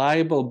as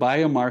reliable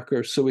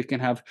biomarkers, so we can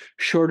have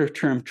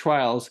shorter-term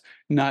trials,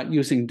 not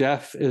using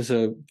death as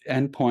an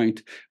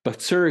endpoint, but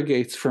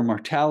surrogates for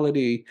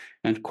mortality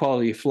and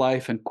quality of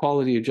life and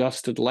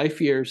quality-adjusted life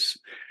years.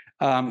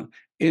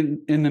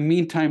 In the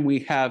meantime, we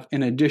have,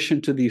 in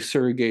addition to these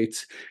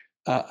surrogates,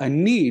 a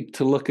need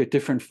to look at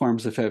different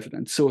forms of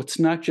evidence. So it's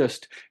not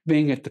just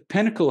being at the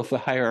pinnacle of the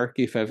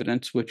hierarchy of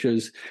evidence, which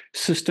is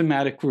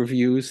systematic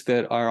reviews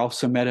that are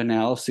also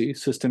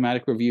meta-analyses,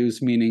 systematic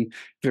reviews meaning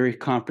very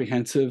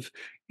comprehensive,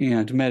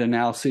 and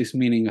meta-analyses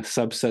meaning a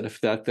subset of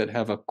that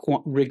have a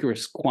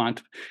rigorous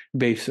quant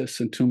basis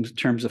in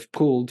terms of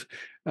pooled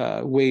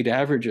weighted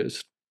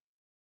averages.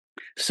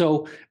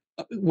 So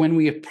when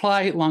we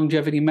apply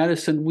longevity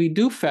medicine, we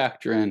do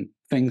factor in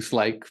things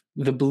like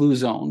the blue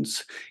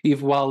zones,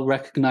 even while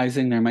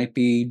recognizing there might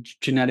be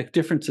genetic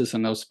differences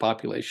in those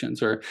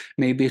populations, or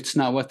maybe it's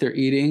not what they're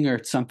eating, or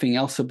it's something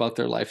else about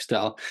their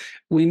lifestyle.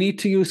 We need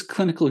to use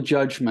clinical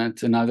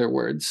judgment, in other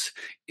words,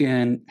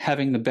 in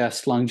having the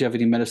best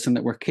longevity medicine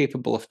that we're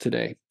capable of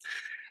today.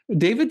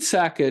 David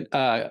Sackett,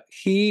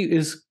 he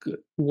is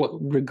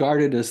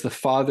regarded as the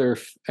father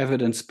of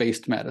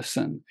evidence-based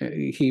medicine.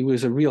 He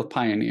was a real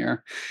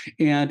pioneer.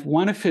 And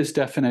one of his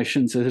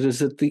definitions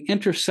is at the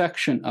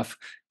intersection of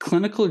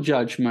clinical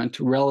judgment,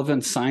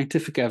 relevant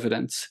scientific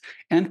evidence,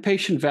 and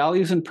patient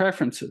values and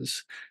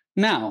preferences.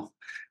 Now,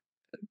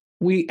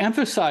 we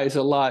emphasize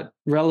a lot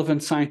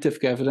relevant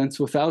scientific evidence.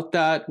 Without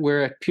that,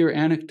 we're at pure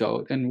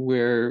anecdote and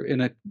we're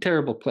in a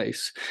terrible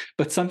place.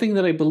 But something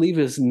that I believe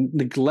is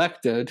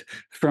neglected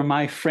from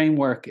my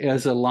framework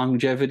as a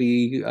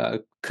longevity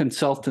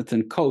consultant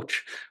and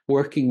coach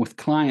working with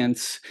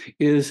clients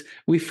is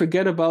we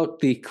forget about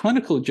the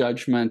clinical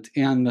judgment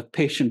and the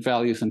patient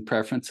values and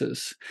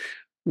preferences.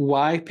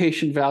 Why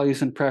patient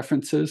values and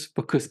preferences?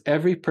 Because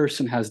every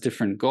person has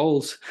different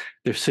goals.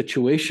 Their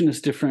situation is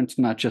different,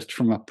 not just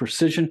from a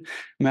precision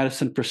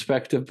medicine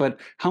perspective, but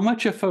how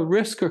much of a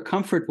risk or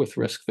comfort with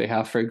risk they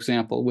have, for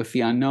example, with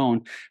the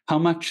unknown, how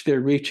much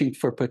they're reaching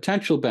for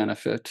potential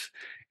benefit.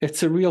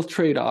 It's a real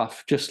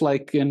trade-off, just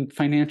like in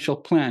financial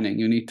planning.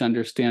 You need to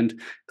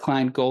understand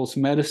client goals,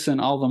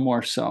 medicine, all the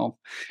more so.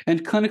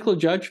 And clinical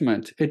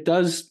judgment, it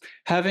does,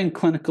 having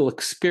clinical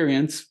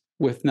experience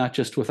with not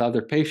just with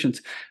other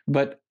patients,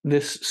 but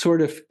this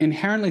sort of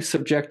inherently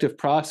subjective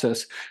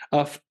process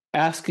of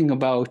asking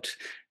about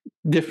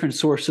different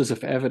sources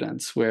of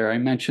evidence, where I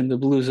mentioned the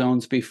blue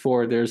zones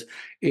before. There's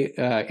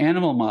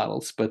animal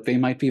models, but they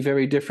might be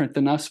very different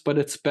than us, but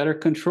it's better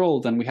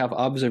controlled, and we have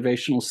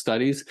observational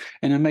studies,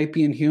 and it might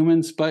be in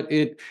humans, but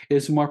it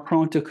is more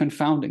prone to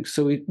confounding.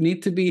 So we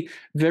need to be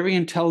very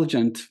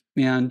intelligent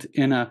and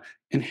in a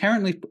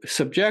inherently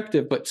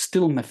subjective, but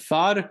still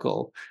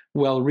methodical,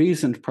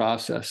 well-reasoned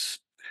process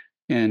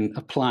in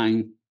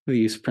applying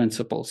these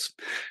principles.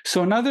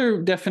 So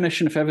another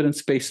definition of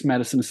evidence-based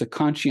medicine is the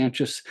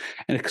conscientious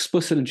and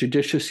explicit and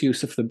judicious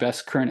use of the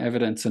best current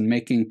evidence in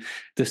making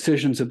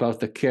decisions about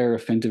the care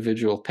of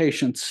individual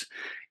patients.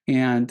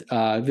 And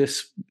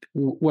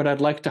what I'd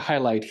like to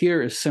highlight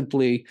here is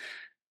simply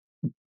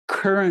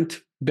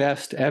current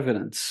best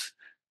evidence.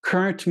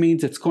 Current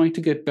means it's going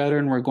to get better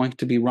and we're going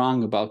to be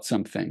wrong about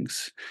some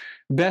things.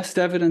 Best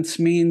evidence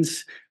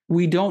means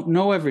we don't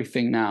know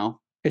everything now.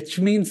 It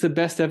means the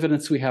best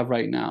evidence we have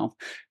right now.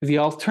 The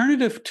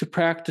alternative to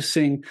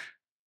practicing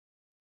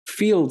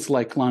fields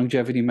like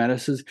longevity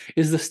medicine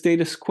is the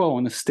status quo,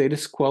 and the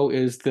status quo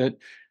is that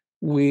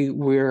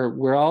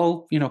we're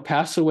all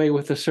pass away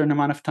with a certain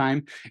amount of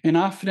time, and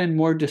often in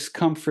more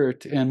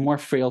discomfort and more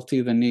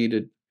frailty than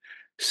needed.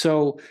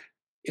 So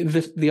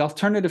the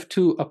alternative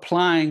to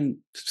applying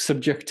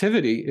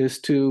subjectivity is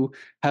to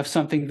have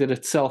something that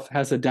itself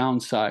has a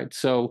downside.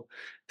 So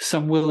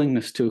some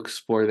willingness to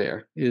explore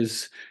there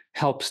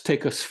helps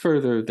take us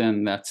further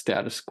than that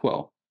status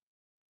quo.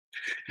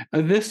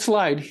 This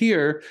slide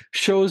here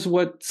shows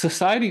what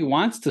society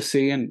wants to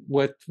see and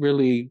what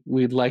really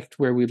we'd like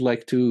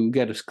to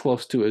get as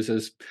close to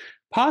as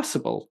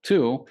possible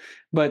too.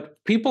 But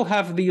people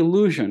have the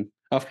illusion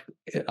of,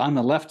 on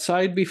the left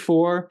side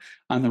before,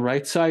 on the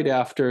right side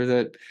after,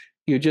 that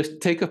you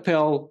just take a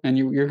pill and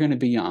you're going to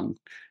be young.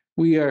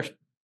 We are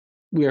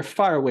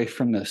far away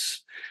from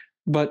this.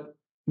 But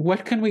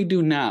what can we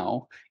do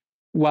now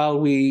while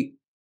we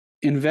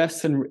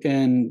invest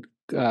in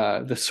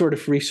the sort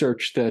of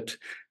research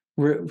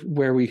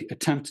where we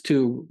attempt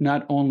to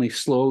not only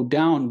slow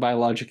down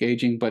biologic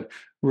aging, but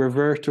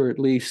revert or at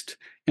least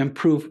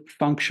improve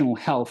functional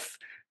health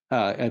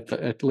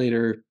at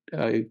later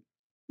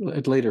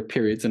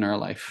periods in our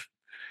life?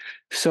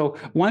 So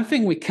one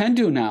thing we can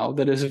do now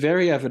that is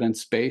very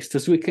evidence-based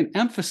is we can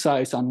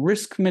emphasize on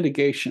risk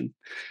mitigation.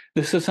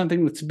 This is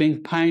something that's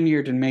being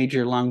pioneered in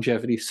major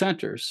longevity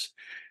centers,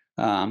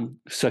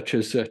 such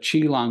as Chi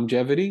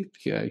Longevity,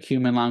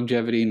 Human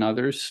Longevity, and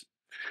others.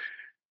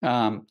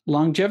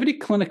 Longevity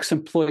clinics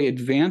employ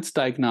advanced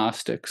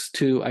diagnostics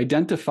to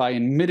identify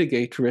and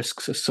mitigate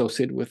risks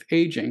associated with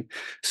aging.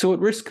 So what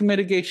risk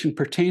mitigation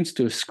pertains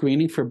to is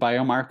screening for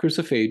biomarkers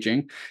of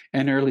aging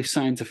and early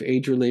signs of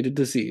age-related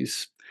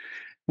disease.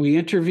 We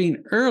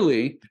intervene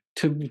early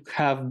to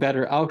have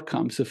better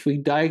outcomes. If we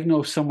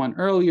diagnose someone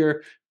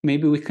earlier,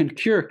 maybe we can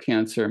cure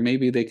cancer.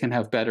 Maybe they can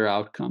have better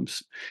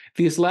outcomes.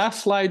 These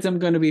last slides, I'm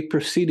going to be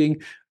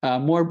proceeding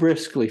more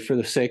briskly for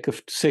the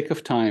sake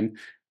of time,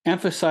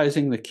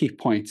 emphasizing the key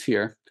points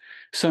here.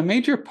 So a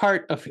major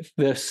part of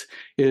this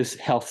is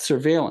health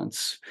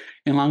surveillance.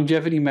 In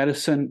longevity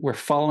medicine, we're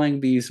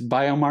following these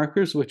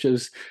biomarkers, which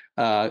is,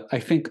 I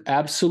think,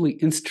 absolutely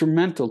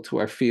instrumental to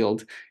our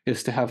field,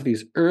 is to have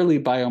these early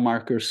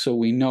biomarkers so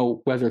we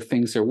know whether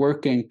things are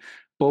working,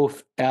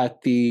 both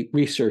at the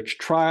research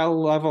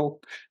trial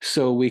level,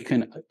 so we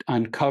can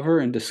uncover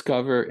and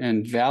discover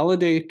and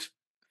validate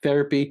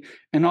therapy,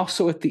 and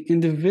also at the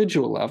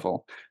individual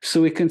level,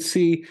 so we can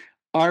see,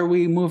 are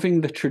we moving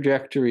the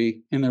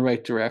trajectory in the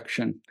right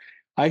direction?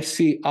 I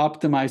see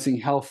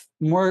optimizing health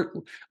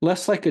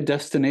less like a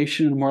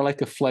destination and more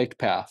like a flight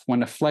path.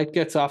 When a flight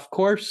gets off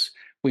course,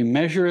 we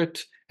measure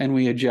it and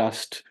we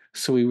adjust,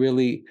 so we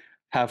really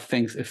have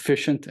things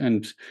efficient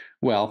and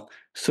well.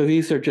 So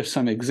these are just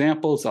some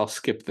examples. I'll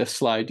skip this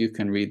slide. You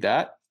can read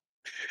that.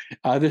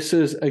 This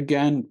is,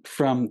 again,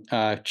 from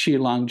Chi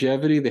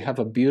Longevity. They have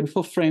a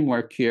beautiful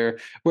framework here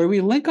where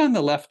we link on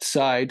the left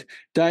side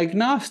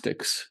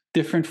diagnostics,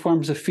 different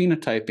forms of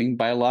phenotyping,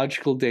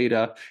 biological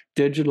data,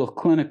 digital,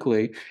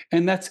 clinically,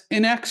 and that's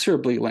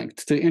inexorably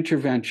linked to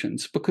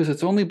interventions, because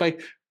it's only by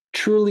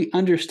truly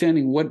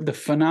understanding what the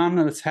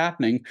phenomenon that's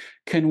happening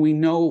can we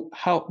know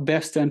how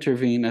best to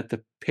intervene at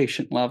the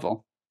patient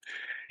level.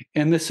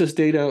 And this is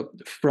data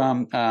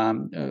from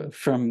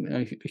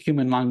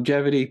Human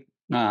Longevity,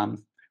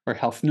 or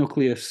Health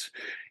Nucleus.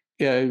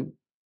 In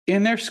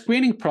their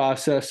screening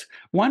process,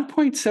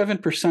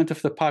 1.7%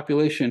 of the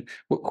population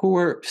who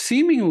were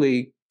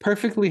seemingly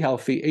perfectly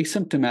healthy,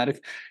 asymptomatic,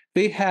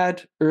 they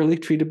had early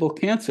treatable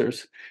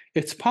cancers.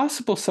 It's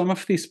possible some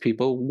of these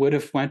people would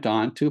have went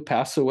on to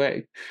pass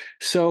away.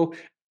 So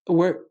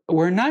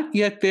we're not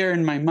yet there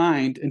in my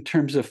mind in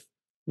terms of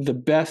the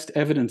best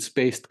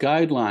evidence-based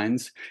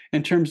guidelines,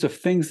 in terms of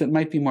things that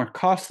might be more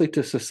costly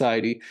to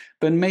society,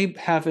 but may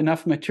have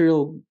enough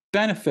material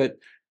benefit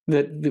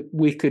that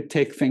we could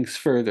take things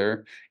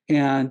further.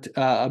 And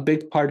a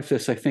big part of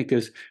this, I think,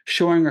 is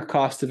showing our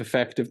cost of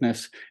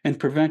effectiveness and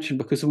prevention,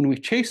 because when we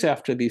chase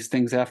after these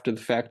things after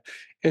the fact,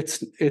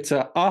 it's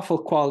an awful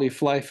quality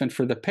of life, and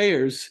for the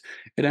payers,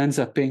 it ends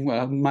up being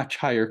a much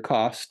higher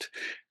cost.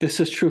 This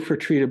is true for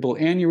treatable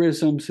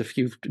aneurysms. If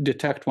you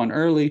detect one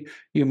early,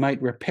 you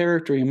might repair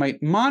it, or you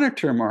might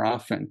monitor more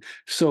often,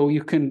 so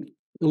you can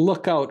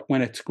look out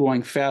when it's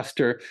growing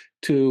faster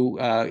to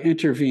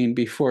intervene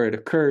before it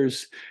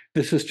occurs.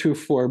 This is true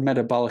for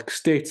metabolic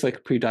states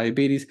like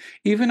prediabetes,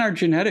 even our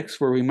genetics,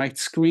 where we might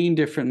screen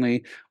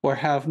differently or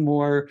have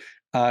more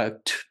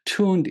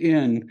tuned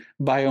in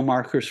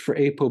biomarkers for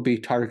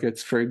ApoB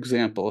targets, for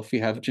example, if you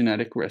have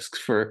genetic risks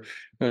for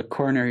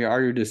coronary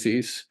artery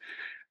disease.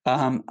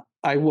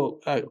 I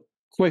will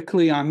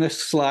quickly on this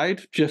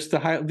slide, just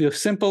the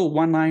simple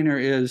one-liner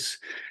is,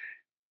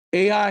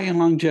 AI in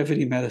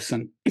longevity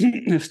medicine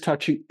is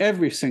touching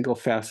every single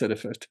facet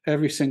of it,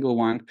 every single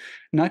one,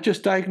 not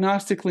just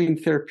diagnostically and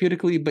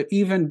therapeutically, but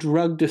even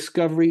drug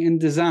discovery and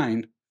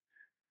design.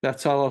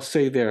 That's all I'll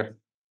say there.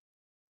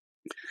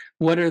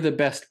 What are the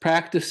best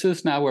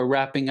practices? Now we're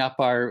wrapping up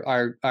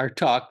our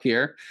talk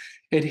here.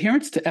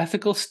 Adherence to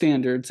ethical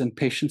standards and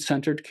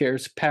patient-centered care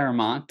is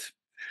paramount,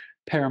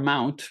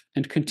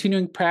 and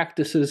continuing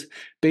practices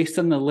based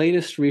on the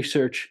latest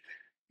research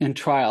and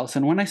trials.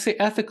 And when I say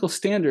ethical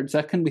standards,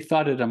 that can be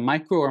thought at a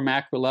micro or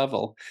macro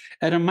level.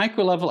 At a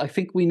micro level, I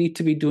think we need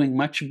to be doing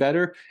much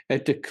better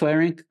at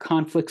declaring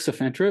conflicts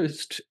of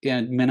interest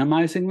and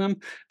minimizing them.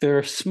 There are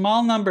a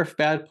small number of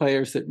bad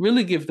players that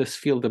really give this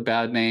field a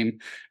bad name.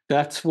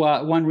 That's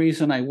one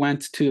reason I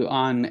went to,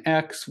 on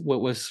X,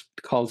 what was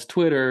called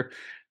Twitter,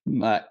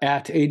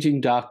 at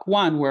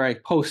AgingDoc1, where I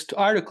post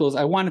articles.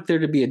 I wanted there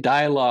to be a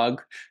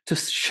dialogue to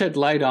shed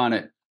light on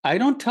it. I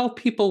don't tell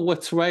people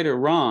what's right or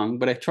wrong,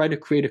 but I try to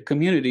create a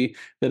community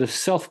that is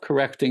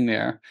self-correcting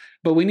there.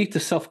 But we need to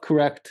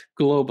self-correct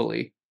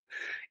globally.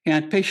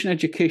 And patient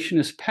education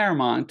is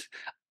paramount.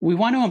 We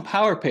want to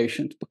empower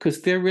patients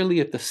because they're really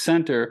at the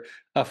center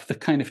of the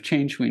kind of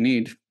change we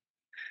need.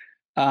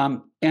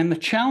 And the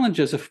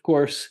challenges, of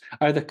course,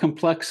 are the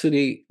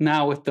complexity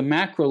now at the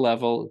macro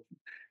level.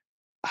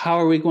 How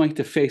are we going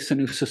to face a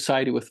new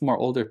society with more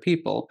older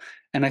people?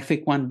 And I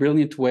think one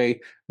brilliant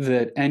way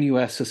that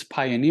NUS is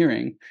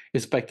pioneering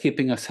is by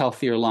keeping us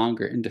healthier,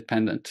 longer,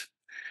 independent.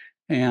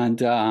 And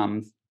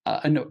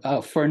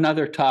for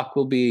another talk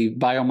will be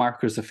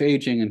biomarkers of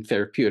aging and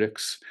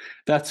therapeutics.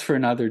 That's for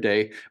another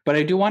day. But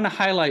I do want to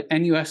highlight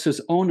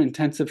NUS's own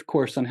intensive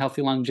course on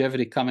healthy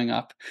longevity coming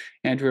up.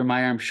 Andrew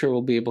Meyer, I'm sure,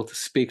 will be able to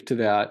speak to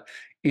that.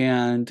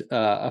 And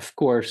of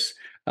course,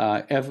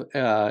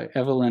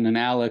 Evelyn and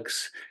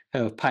Alex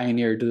have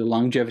pioneered the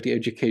Longevity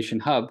Education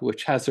Hub,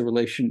 which has a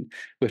relation,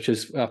 which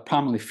is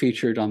prominently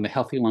featured on the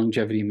Healthy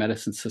Longevity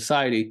Medicine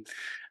Society.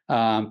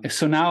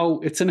 So now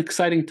it's an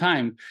exciting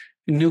time.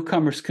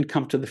 Newcomers can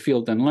come to the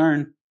field and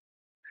learn.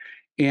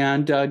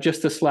 And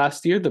just this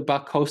last year, the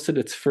Buck hosted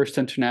its first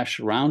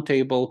international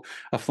roundtable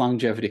of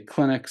longevity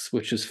clinics,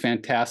 which is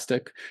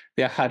fantastic.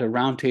 They had a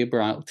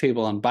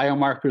roundtable on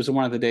biomarkers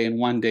one of the day and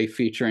one day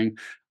featuring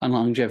on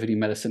longevity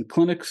medicine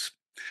clinics.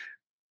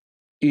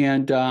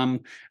 And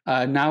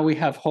now we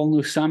have whole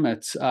new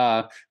summits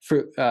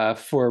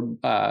for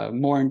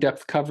more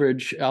in-depth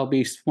coverage. I'll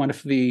be one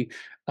of the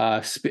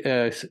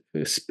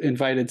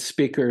invited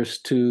speakers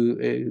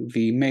to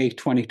the May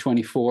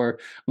 2024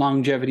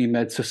 Longevity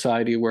Med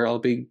Society, where I'll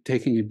be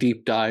taking a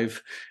deep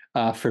dive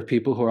for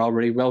people who are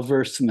already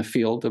well-versed in the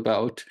field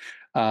about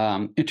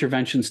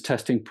interventions,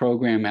 testing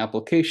program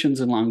applications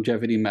in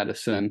longevity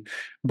medicine,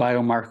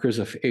 biomarkers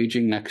of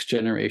aging, next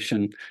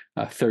generation,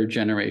 third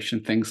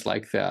generation, things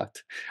like that.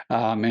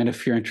 And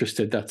if you're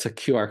interested, that's a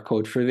QR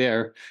code for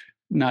there,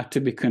 not to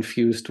be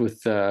confused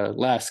with the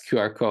last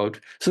QR code.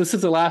 So this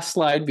is the last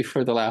slide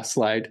before the last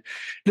slide.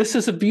 This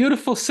is a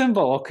beautiful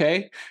symbol,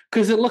 okay?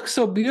 Because it looks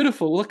so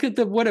beautiful. Look at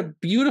what a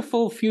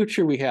beautiful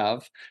future we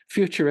have,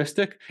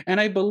 futuristic. And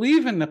I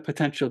believe in the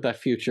potential of that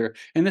future.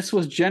 And this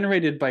was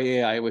generated by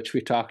AI, which we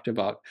talked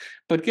about.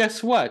 But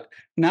guess what?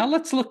 Now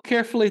let's look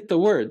carefully at the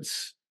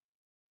words.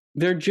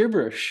 They're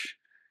gibberish.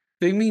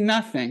 They mean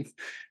nothing.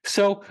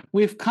 So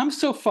we've come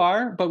so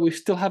far, but we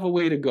still have a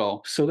way to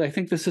go. So I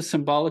think this is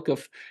symbolic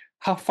of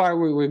how far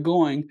we were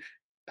going,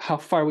 how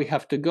far we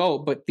have to go,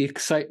 but the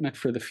excitement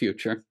for the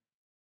future.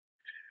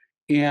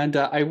 And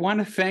I want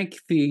to thank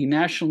the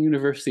National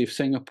University of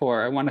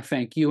Singapore. I want to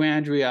thank you,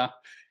 Andrea,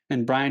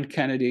 and Brian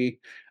Kennedy.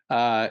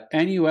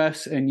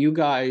 NUS and you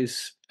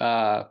guys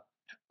are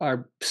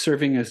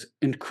serving as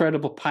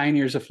incredible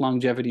pioneers of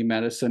longevity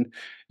medicine.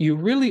 You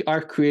really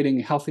are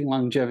creating healthy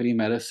longevity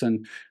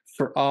medicine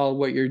for all.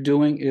 What you're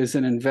doing is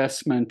an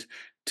investment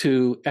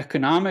to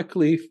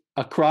economically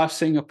across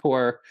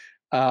Singapore,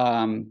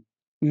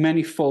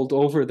 many-fold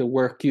over the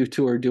work you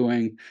two are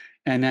doing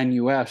and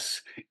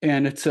NUS.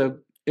 And it's a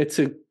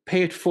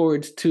pay it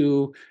forward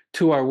to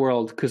our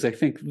world, because I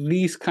think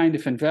these kind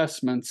of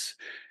investments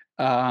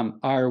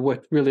are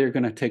what really are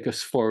going to take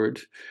us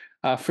forward.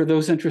 For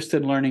those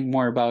interested in learning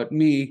more about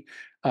me,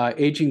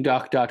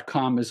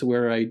 agingdoc.com is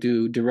where I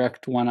do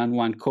direct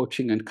one-on-one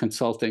coaching and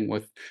consulting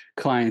with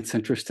clients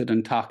interested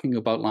in talking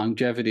about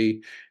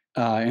longevity.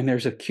 And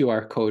there's a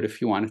QR code if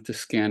you wanted to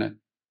scan it.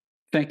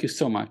 Thank you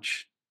so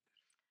much.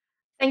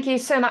 Thank you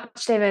so much,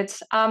 David.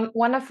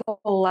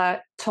 Wonderful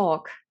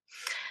talk.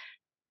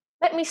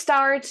 Let me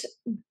start.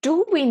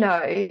 Do we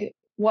know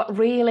what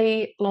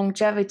really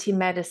longevity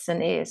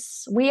medicine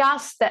is? We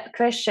asked that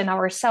question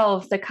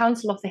ourselves, the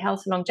Council of the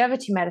Healthy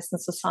Longevity Medicine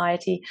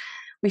Society.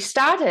 We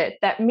started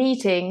that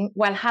meeting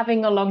while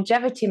having a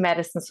longevity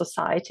medicine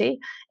society,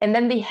 and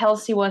then the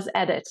healthy was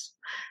added.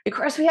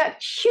 Because we had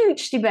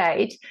huge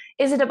debate,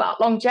 is it about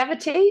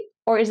longevity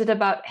or is it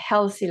about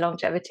healthy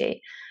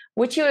longevity?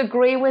 Would you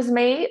agree with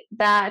me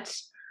that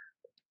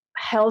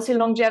healthy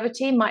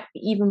longevity might be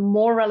even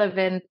more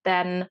relevant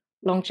than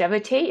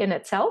longevity in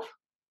itself?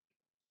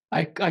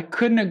 I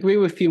couldn't agree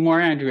with you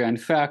more, Andrea. In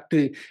fact,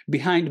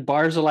 behind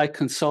Barzilai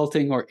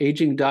Consulting or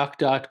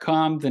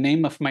agingdoc.com, the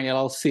name of my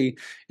LLC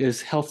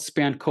is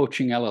Healthspan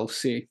Coaching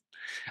LLC.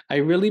 I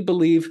really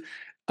believe,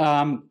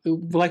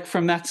 like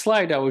from that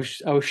slide I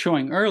was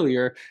showing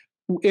earlier,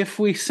 if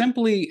we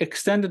simply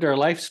extended our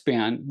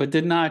lifespan but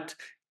did not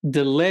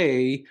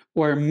delay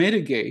or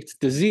mitigate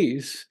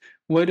disease,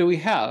 what do we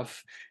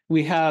have?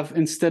 We have,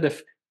 instead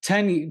of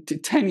 10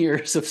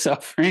 years of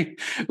suffering,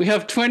 we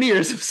have 20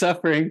 years of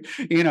suffering,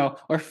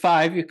 or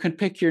 5, you can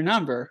pick your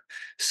number.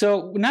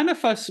 So none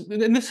of us,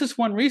 and this is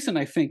one reason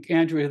I think,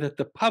 Andrea, that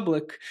the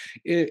public,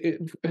 a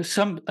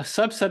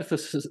subset of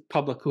the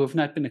public who have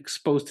not been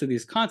exposed to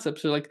these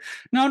concepts are like,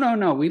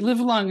 no, we live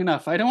long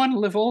enough. I don't want to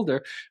live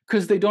older,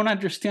 because they don't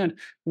understand.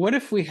 What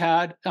if we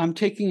had, I'm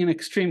taking an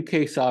extreme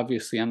case,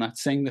 obviously, I'm not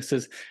saying this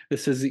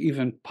is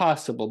even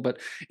possible, but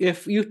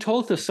if you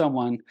told to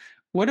someone,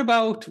 what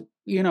about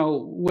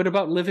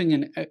living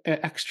an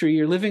extra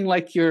year, living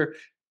like you're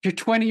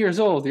 20 years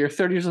old, you're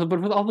 30 years old,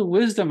 but with all the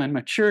wisdom and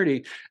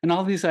maturity and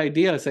all these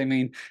ideas. I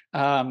mean,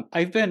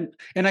 I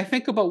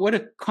think about what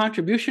a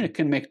contribution it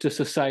can make to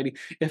society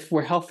if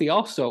we're healthy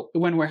also.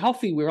 When we're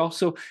healthy,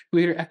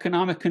 we're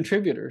economic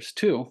contributors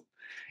too.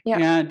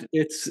 Yeah.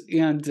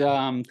 And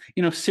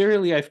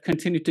serially, I've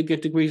continued to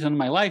get degrees in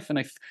my life, and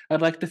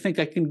I'd like to think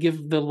I can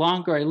give. The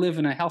longer I live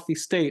in a healthy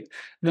state,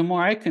 the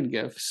more I can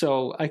give.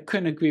 So I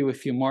couldn't agree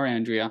with you more,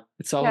 Andrea.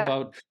 It's all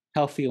about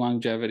healthy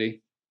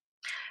longevity.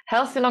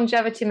 Healthy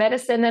longevity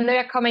medicine, and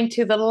they're coming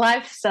to the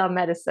lifestyle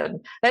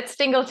medicine. Let's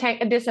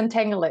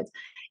disentangle it.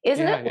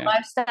 Isn't it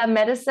lifestyle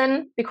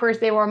medicine? Because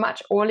they were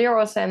much earlier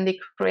also in the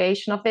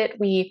creation of it.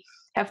 We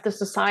have the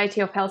Society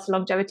of Healthy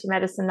Longevity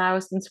Medicine now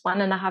since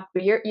 1.5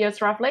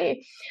 years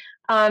roughly.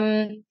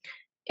 Isn't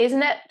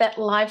it that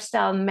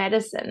lifestyle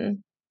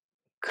medicine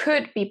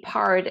could be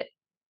part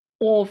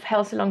of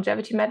healthy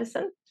longevity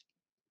medicine?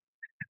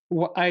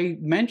 Well, I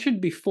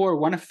mentioned before,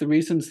 one of the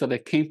reasons that I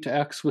came to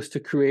X was to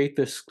create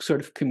this sort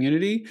of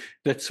community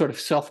that sort of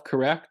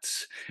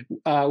self-corrects,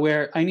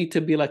 where I need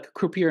to be like a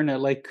croupier in it.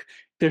 Like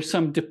there's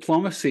some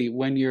diplomacy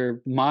when you're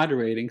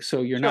moderating,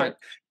 so you're Sure. not,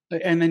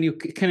 and then you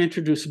can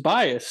introduce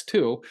bias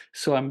too.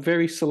 So I'm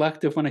very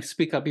selective when I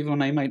speak up, even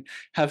when I might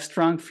have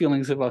strong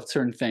feelings about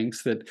certain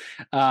things.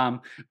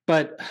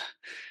 But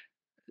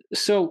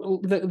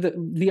so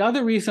the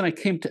other reason I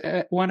came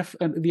to one of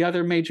the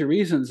other major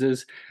reasons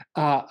is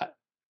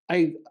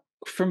I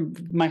from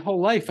my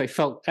whole life I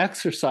felt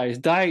exercise,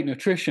 diet,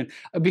 nutrition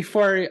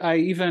before I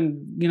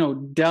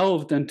even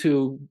delved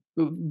into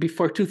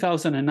before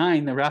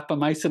 2009 the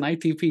rapamycin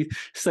ITP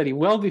study.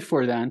 Well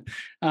before then,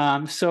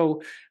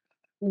 so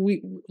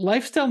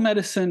lifestyle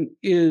medicine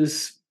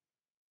is.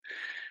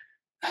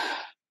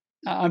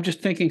 I'm just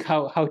thinking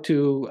how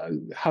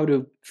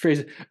to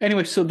phrase it.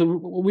 Anyway, so the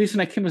reason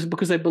I came is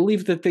because I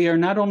believe that they are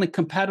not only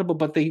compatible,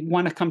 but they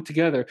want to come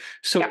together.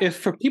 So if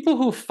for people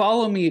who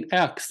follow me at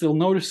X, they'll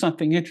notice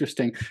something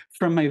interesting.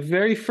 From my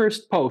very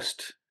first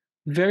post,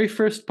 they're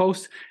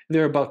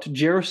about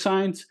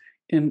geroscience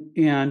and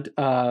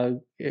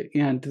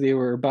they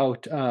were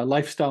about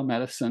lifestyle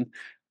medicine.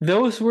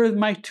 Those were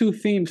my two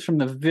themes from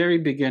the very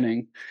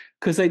beginning,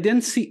 because I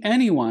didn't see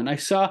anyone. I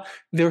saw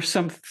there were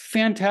some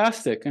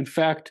fantastic, in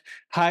fact,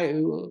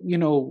 higher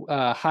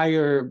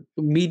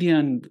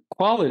median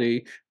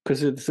quality,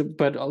 because it's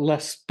but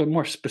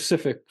more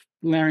specific,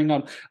 layering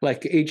on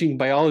like aging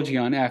biology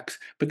on X,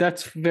 but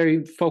that's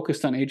very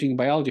focused on aging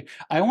biology.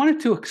 I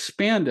wanted to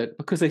expand it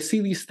because I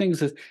see these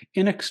things as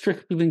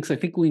inextricably linked. I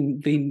think we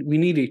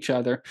need each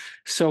other.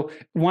 So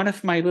one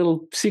of my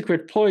little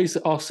secret ploys,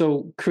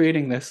 also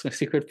creating this, my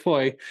secret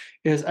ploy,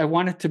 is I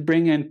wanted to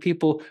bring in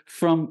people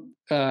from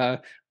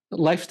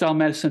lifestyle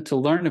medicine to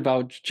learn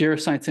about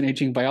geroscience and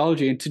aging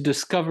biology, and to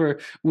discover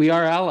we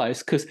are allies,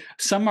 because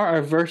some are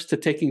averse to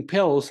taking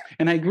pills.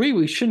 And I agree,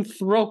 we shouldn't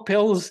throw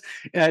pills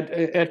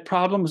at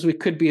problems we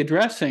could be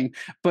addressing,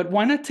 but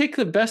why not take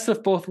the best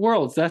of both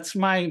worlds? That's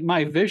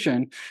my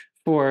vision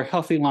for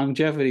healthy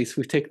longevity.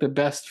 So we take the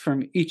best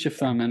from each of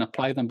them and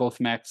apply them both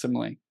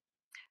maximally.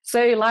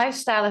 So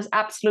lifestyle is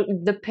absolutely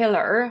the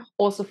pillar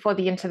also for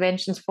the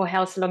interventions for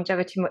healthy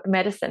longevity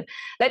medicine.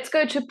 Let's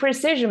go to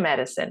precision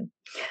medicine.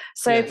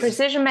 So yes.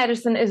 Precision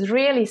medicine is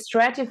really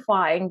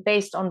stratifying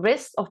based on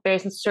risk of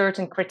based on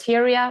certain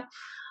criteria,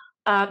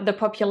 the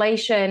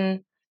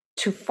population,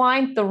 to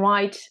find the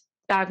right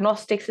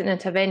diagnostics and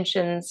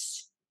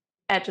interventions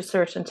at a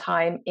certain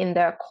time in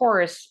their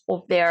course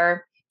of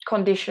their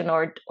condition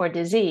or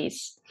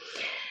disease.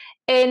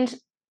 And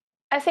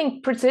I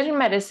think precision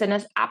medicine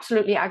is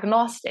absolutely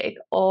agnostic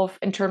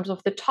in terms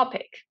of the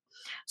topic.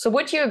 So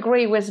would you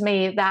agree with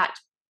me that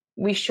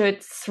we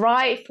should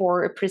strive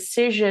for a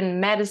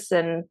precision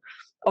medicine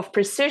of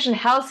precision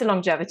healthy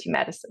longevity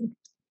medicine?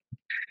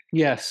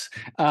 Yes.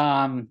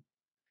 I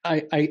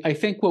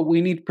think what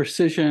we need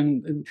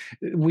precision.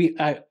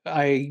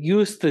 I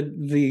use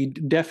the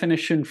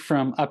definition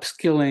from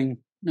Upskilling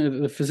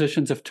the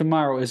Physicians of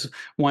Tomorrow is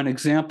one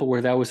example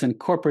where that was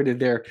incorporated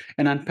there,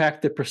 and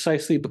unpacked it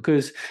precisely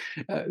because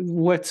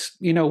we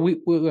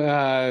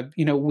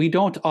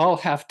don't all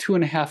have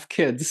 2.5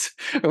 kids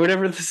or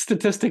whatever the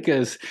statistic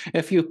is.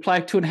 If you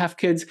apply 2.5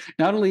 kids,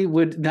 not only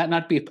would that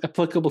not be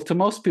applicable to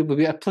most people, it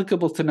would be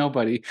applicable to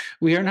nobody.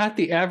 We are not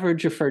the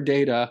average of our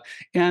data,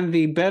 and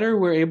the better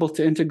we're able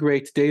to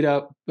integrate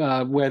data,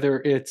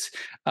 whether it's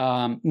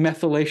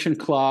methylation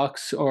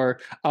clocks or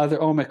other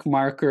omic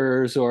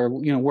markers, or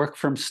work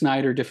from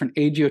Snyder, different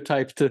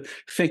agiotypes to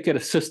think at a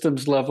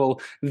systems level,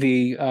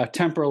 the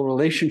temporal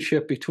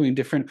relationship between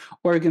different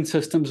organ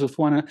systems with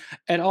one,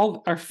 and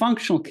all our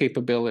functional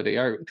capability.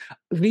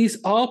 These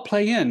all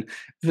play in.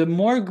 The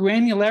more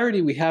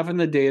granularity we have in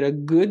the data,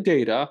 good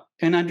data,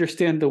 and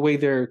understand the way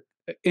they're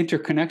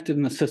interconnected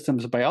in the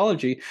systems of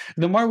biology,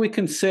 the more we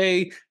can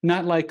say,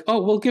 not like,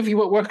 oh, we'll give you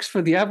what works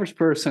for the average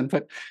person,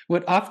 but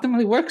what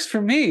optimally works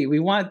for me. We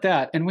want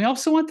that. And we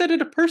also want that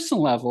at a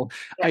personal level.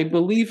 Yeah. I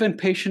believe in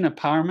patient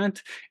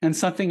empowerment, and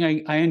something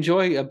I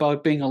enjoy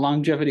about being a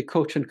longevity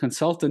coach and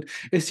consultant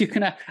is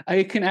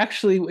I can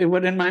actually,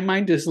 what in my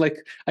mind is like,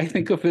 I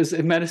think of as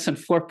medicine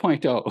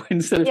 4.0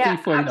 instead of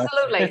 3.0.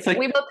 Absolutely. It's like,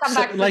 we will come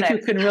back to like that.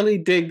 You can really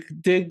dig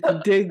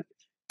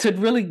to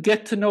really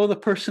get to know the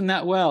person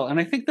that well. And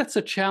I think that's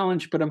a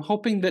challenge, but I'm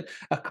hoping that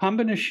a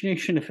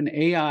combination of an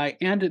AI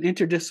and an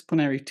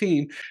interdisciplinary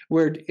team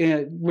where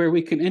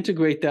we can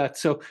integrate that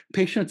so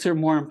patients are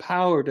more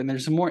empowered and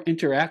there's more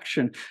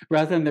interaction,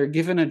 rather than they're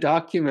given a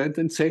document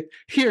and say,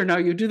 here, now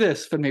you do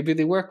this. But maybe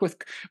they work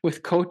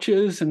with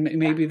coaches, and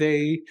maybe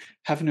they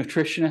have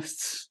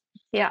nutritionists.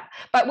 Yeah,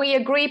 but we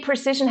agree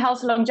precision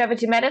health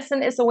longevity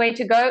medicine is the way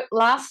to go.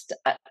 Last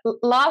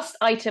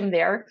item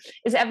there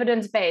is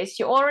evidence-based.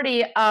 You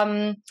already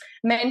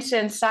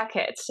mentioned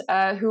Sackett,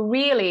 who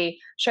really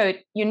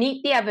showed you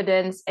need the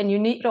evidence, and you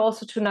need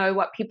also to know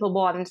what people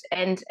want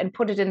and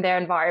put it in their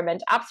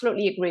environment.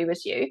 Absolutely agree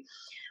with you.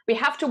 we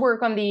have to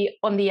work on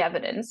the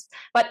evidence.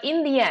 But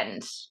in the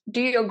end,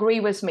 do you agree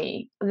with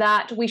me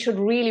that we should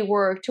really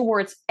work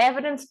towards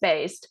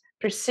evidence-based,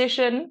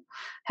 precision,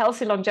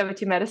 healthy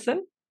longevity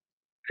medicine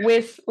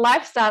with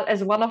lifestyle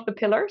as one of the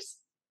pillars?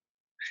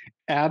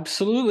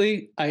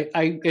 Absolutely.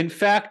 In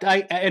fact,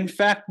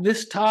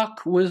 this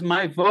talk was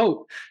my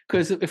vote,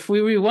 because if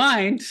we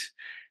rewind,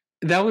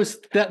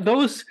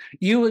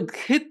 you would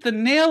hit the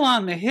nail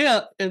on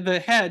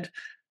the head.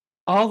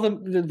 All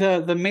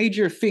the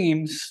major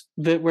themes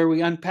where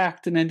we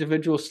unpacked an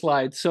individual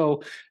slide.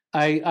 So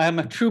I'm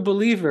a true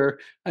believer.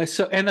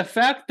 And the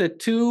fact that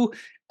two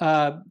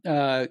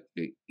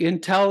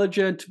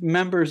intelligent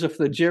members of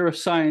the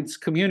geroscience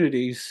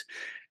communities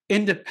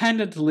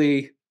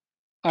independently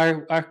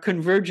are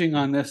converging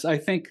on this, I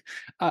think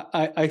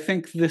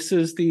this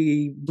is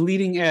the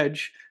bleeding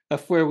edge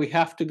of where we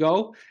have to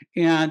go.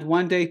 And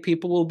one day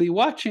people will be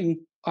watching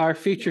our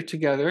feature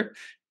together,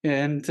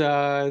 and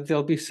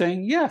they'll be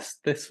saying, yes,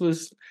 this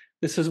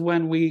is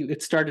when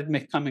it started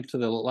coming to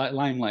the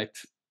limelight.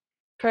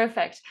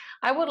 Perfect.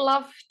 I would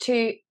love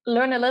to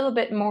learn a little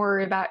bit more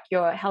about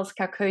your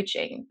healthcare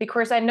coaching,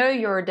 because I know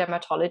you're a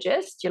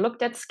dermatologist. You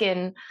looked at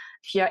skin.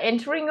 If you're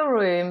entering a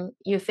room,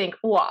 you think,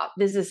 wow,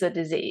 this is a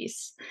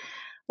disease.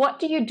 What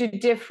do you do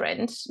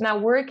different now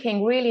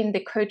working really in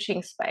the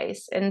coaching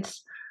space? And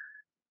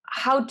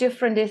how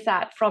different is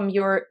that from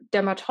your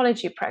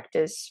dermatology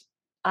practice?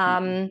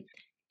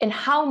 And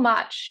how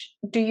much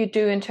do you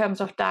do in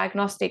terms of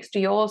diagnostics? Do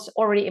you also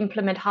already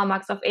implement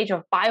hallmarks of age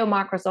or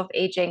biomarkers of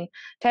aging?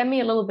 Tell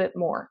me a little bit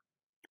more.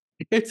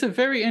 It's a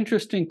very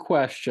interesting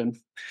question.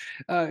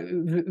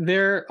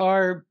 There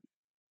are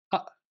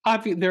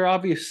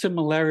obvious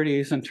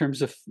similarities in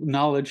terms of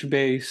knowledge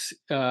base,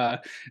 the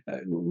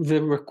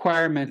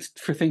requirements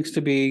for things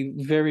to be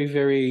very,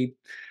 very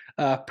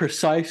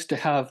precise, to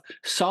have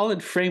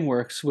solid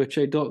frameworks, which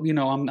I don't,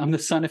 I'm the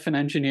son of an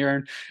engineer,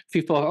 and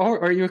people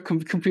are you a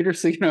computer?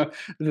 So,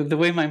 the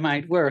way my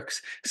mind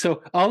works.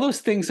 So all those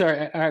things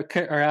are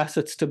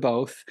assets to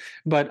both.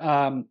 But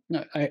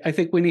I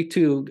think we need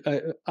to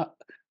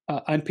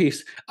on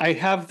piece. I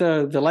have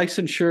the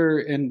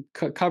licensure and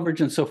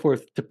coverage and so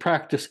forth to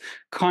practice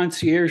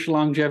concierge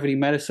longevity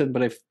medicine,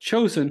 but I've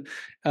chosen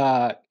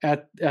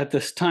at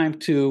this time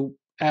to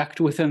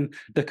act within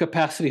the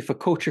capacity of a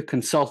coach or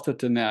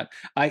consultant in that,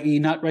 i.e.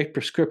 not write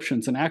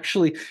prescriptions. And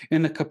actually,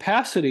 in the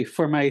capacity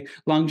for my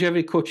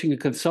longevity coaching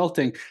and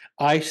consulting,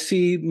 I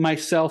see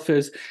myself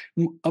as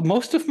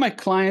most of my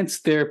clients,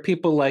 they're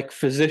people like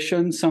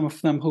physicians, some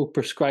of them who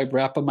prescribe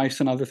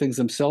rapamycin and other things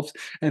themselves,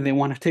 and they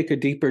want to take a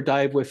deeper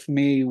dive with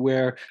me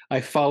where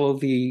I follow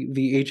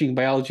the aging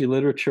biology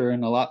literature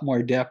in a lot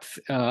more depth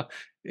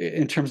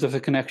in terms of the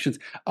connections.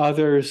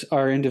 Others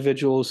are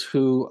individuals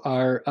who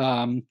are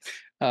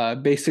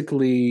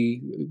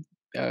basically,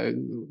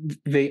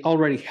 they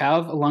already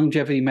have a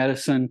longevity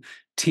medicine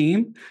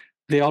team.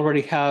 They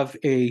already have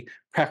a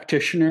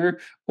practitioner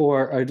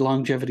or a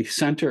longevity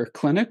center or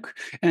clinic.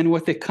 And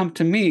what they come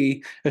to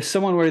me is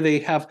someone where they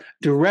have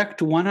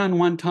direct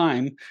one-on-one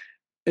time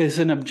is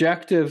an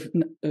objective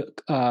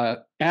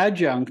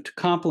adjunct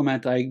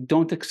complement. I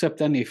don't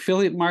accept any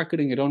affiliate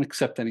marketing. I don't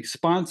accept any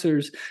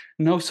sponsors,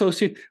 no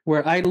associate,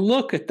 where I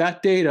look at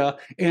that data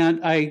and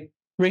I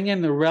bring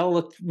in the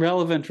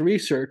relevant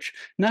research,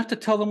 not to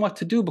tell them what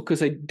to do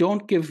because I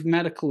don't give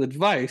medical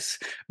advice,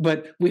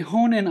 but we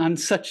hone in on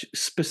such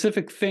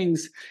specific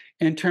things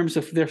in terms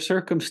of their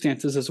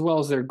circumstances as well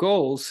as their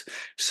goals,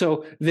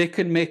 so they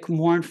can make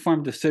more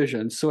informed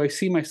decisions. So I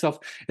see myself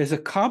as a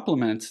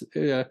complement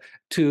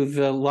to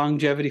the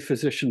longevity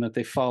physician that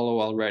they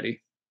follow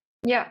already.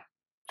 Yeah,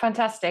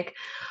 fantastic.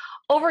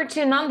 Over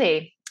to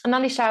Nandi.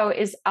 Nandi Shao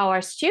is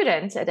our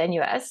student at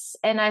NUS,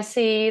 and I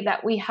see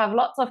that we have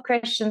lots of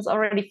questions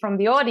already from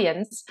the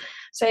audience.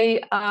 So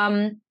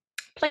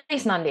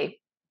please,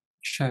 Nandi.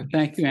 Sure.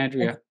 Thank you,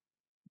 Andrea.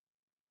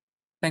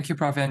 Thank you,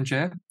 Prof.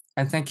 Andrea.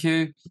 And thank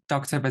you,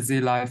 Dr.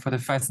 Barzilai, for the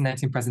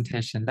fascinating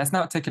presentation. Let's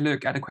now take a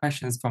look at the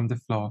questions from the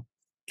floor.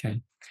 Okay.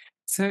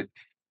 So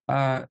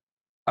our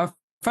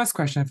first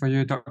question for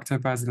you, Dr.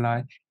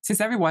 Barzilai.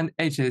 Since everyone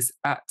ages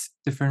at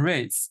different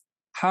rates,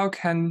 how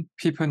can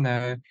people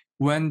know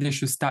when they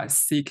should start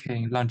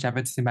seeking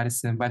longevity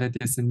medicine, whether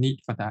there's a need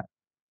for that?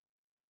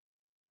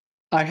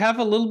 I have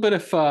a little bit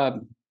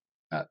of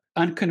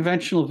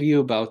unconventional view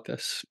about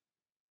this.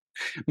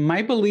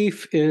 My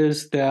belief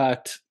is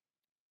that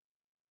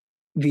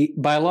the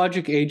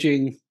biologic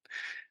aging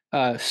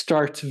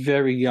starts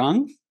very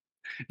young.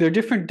 They're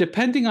different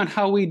depending on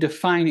how we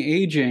define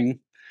aging.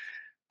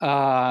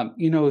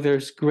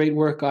 There's great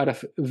work out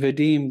of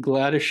Vadim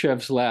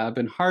Gladishev's lab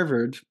in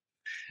Harvard,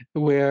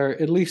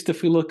 where at least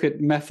if we look at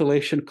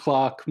methylation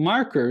clock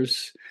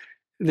markers,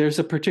 there's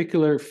a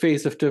particular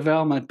phase of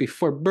development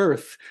before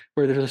birth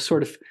where there's a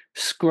sort of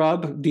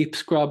deep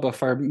scrub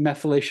of our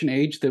methylation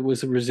age that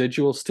was a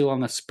residual still on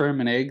the sperm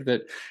and egg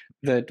that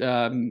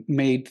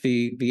made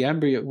the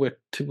embryo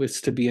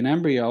was to be an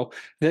embryo,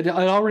 that it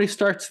already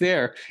starts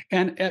there.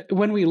 And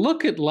when we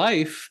look at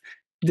life,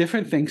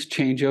 different things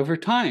change over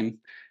time.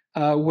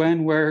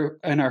 when we're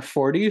in our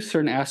 40s,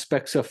 certain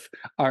aspects of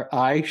our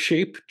eye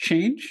shape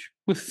change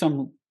with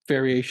some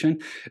variation.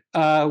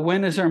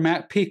 When is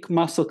our peak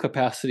muscle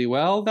capacity?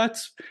 Well,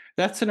 that's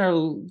in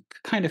our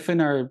kind of in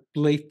our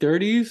late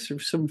 30s, or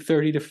some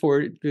 30 to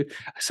 40,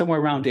 somewhere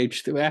around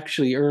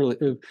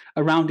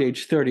around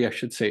age 30, I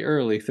should say,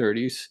 early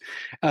 30s.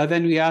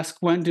 Then we ask,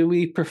 when do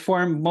we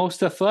perform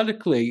most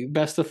athletically,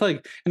 best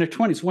athletic? In our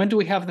 20s. When do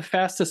we have the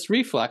fastest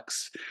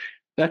reflex?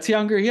 That's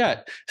younger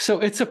yet. So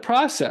it's a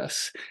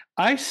process.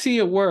 I see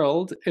a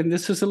world, and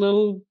this is a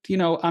little,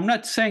 I'm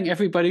not saying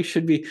everybody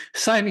should be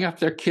signing up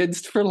their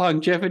kids for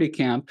longevity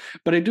camp,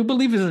 but I do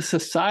believe as a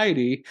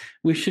society,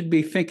 we should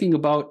be thinking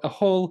about a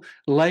whole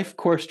life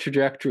course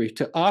trajectory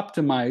to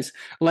optimize,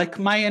 like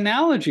my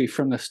analogy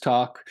from this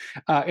talk.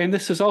 And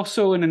this is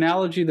also an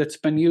analogy that's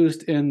been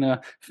used in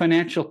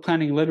financial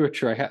planning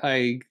literature.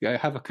 I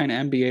have a kind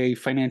of MBA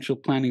financial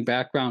planning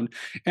background,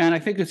 and I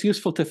think it's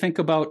useful to think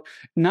about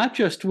not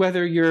just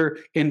whether you're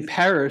in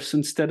Paris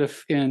instead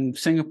of in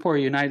Singapore,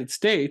 United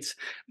States,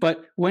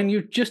 but when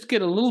you just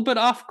get a little bit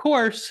off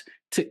course,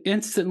 to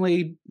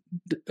instantly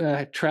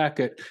track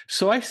it.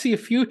 So I see a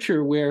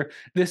future where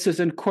this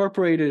is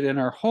incorporated in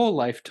our whole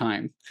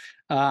lifetime,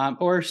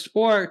 or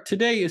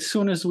today, as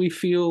soon as we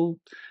feel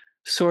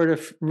sort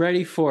of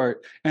ready for it.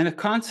 And the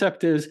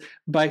concept is,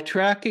 by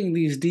tracking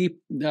these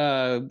deep,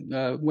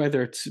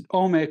 whether it's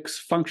omics,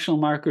 functional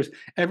markers,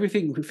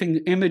 everything,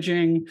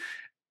 imaging,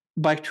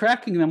 by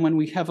tracking them when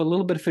we have a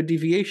little bit of a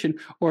deviation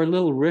or a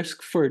little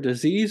risk for a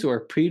disease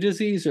or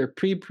pre-disease or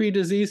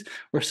pre-disease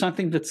or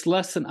something that's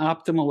less than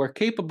optimal we're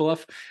capable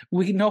of,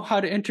 we know how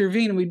to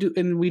intervene,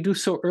 and we do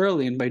so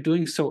early. And by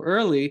doing so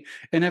early,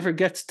 it never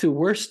gets to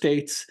worse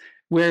states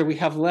where we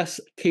have less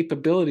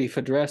capability for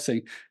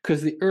addressing,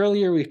 because the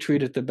earlier we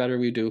treat it, the better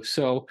we do.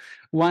 So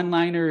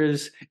one-liner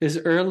is, as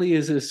early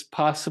as is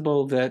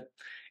possible that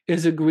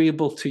is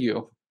agreeable to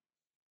you.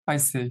 I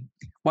see.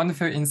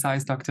 Wonderful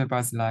insights, Dr.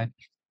 Barzilai.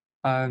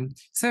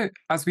 So,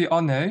 as we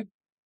all know,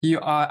 you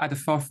are at the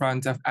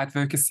forefront of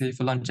advocacy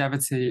for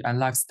longevity and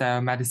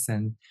lifestyle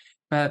medicine.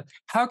 But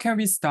how can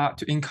we start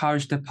to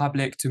encourage the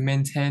public to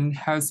maintain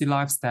healthy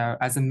lifestyle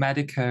as a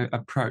medical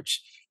approach?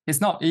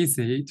 It's not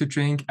easy to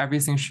drink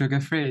everything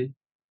sugar-free.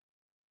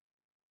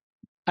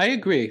 I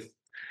agree.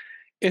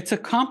 It's a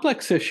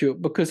complex issue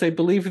because I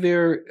believe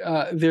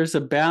there's a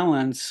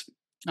balance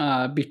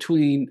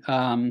between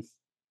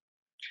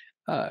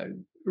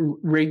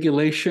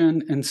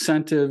regulation,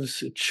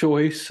 incentives,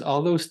 choice,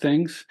 all those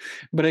things.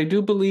 But I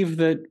do believe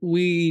that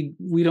we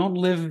don't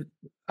live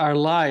our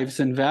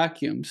lives in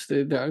vacuums.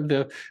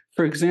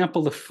 For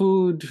example, the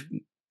food,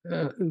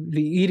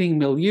 the eating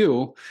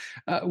milieu,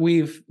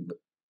 we've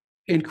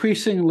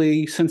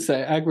increasingly, since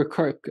the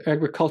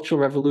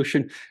agricultural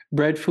revolution,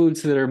 bred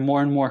foods that are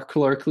more and more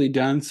calorically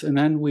dense, and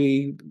then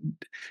we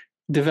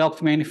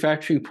developed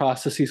manufacturing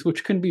processes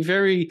which can be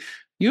very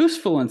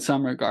useful in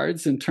some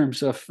regards in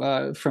terms of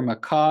from a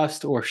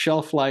cost or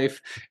shelf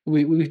life.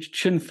 We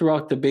shouldn't throw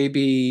out the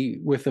baby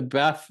with the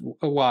bath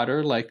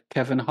water, like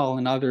Kevin Hull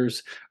and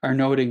others are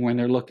noting when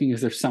they're looking, is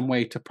there some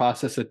way to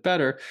process it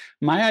better?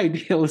 My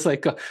ideal is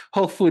like a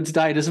whole foods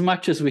diet as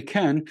much as we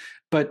can,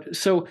 but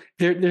so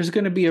there's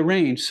going to be a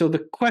range. So the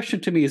question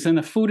to me is, in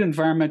a food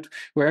environment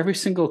where every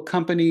single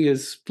company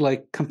is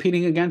like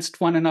competing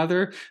against one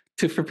another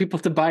for people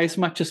to buy as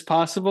much as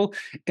possible,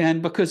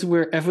 and because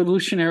we're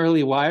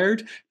evolutionarily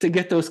wired to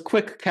get those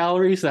quick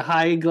calories, the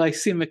high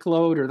glycemic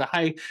load or the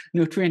high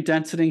nutrient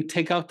density,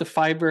 take out the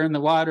fiber and the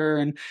water,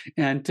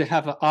 and to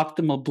have an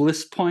optimal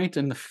bliss point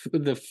and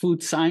the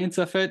food science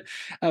of it,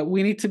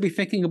 we need to be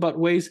thinking about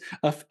ways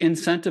of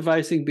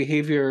incentivizing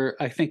behavior,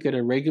 I think, at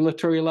a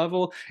regulatory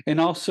level,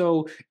 and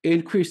also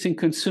increasing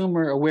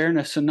consumer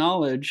awareness and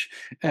knowledge,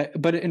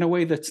 but in a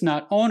way that's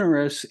not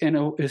onerous and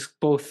is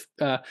both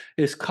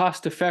is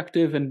cost effective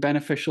and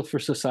beneficial for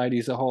society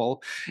as a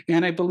whole.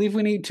 And I believe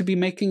we need to be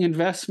making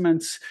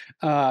investments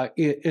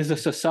as a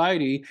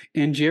society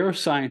in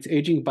geroscience,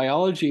 aging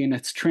biology, and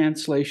its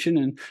translation,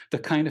 and the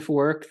kind of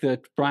work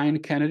that Brian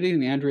Kennedy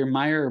and Andrea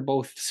Meyer are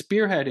both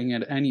spearheading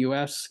at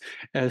NUS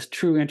as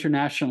true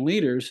international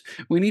leaders.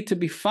 We need to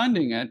be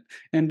funding it,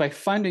 and by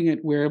funding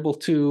it, we're able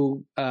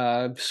to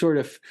sort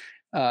of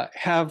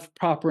have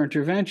proper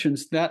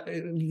interventions. That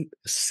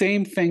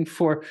same thing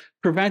for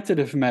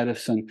preventative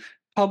medicine,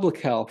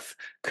 public health,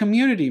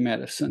 community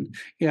medicine,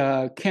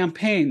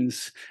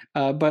 campaigns,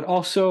 but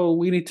also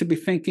we need to be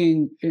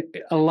thinking,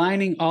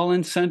 aligning all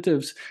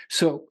incentives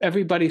so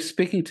everybody's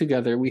speaking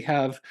together. We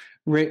have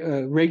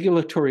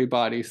regulatory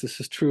bodies. This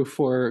is true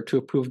to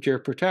approve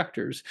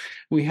geroprotectors.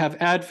 We have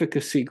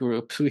advocacy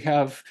groups. We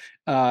have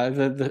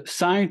the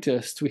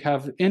scientists. We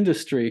have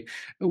industry.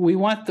 We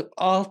want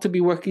all to be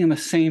working in the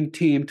same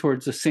team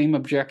towards the same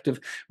objective,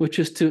 which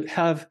is to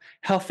have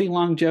healthy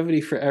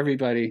longevity for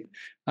everybody.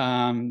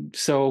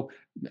 So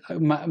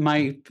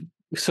my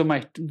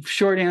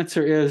short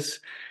answer is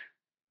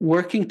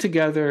working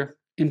together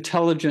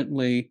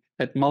intelligently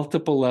at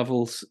multiple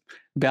levels,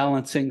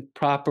 balancing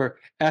proper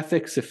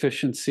ethics,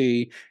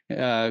 efficiency,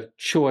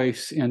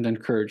 choice, and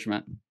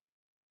encouragement.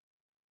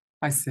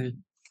 I see.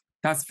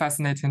 That's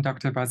fascinating,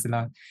 Dr.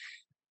 Barzilai.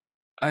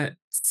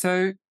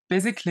 So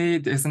basically,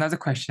 there's another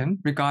question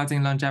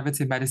regarding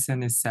longevity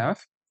medicine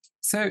itself.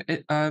 So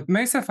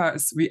most of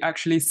us, we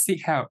actually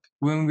seek help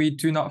when we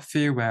do not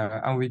feel well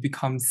and we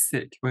become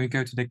sick when we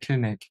go to the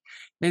clinic.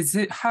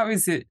 How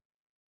is it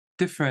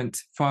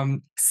different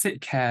from sick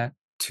care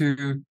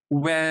to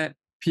where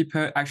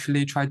people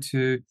actually try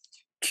to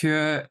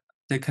cure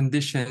the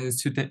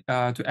conditions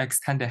to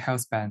extend their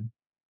health span?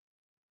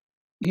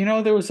 You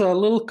know, there was a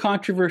little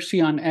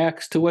controversy on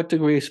X to what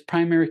degree is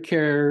primary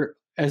care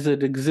as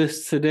it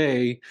exists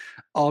today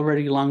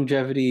already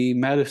longevity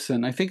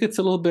medicine. I think it's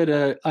a little bit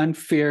an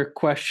unfair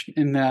question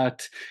in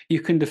that you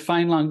can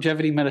define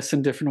longevity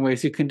medicine different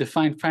ways. You can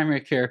define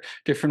primary care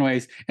different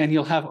ways, and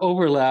you'll have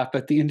overlap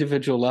at the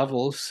individual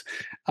levels.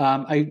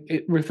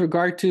 With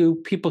regard to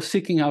people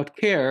seeking out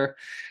care,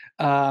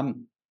 I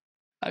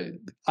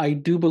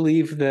do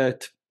believe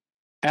that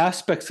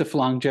aspects of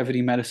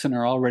longevity medicine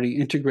are already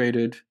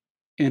integrated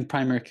in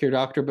primary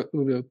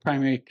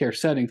care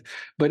settings,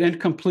 but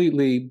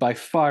incompletely by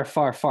far,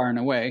 far, far and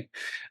away.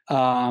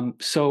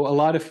 So a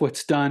lot of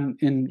what's done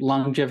in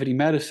longevity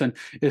medicine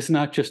is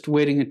not just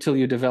waiting until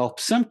you develop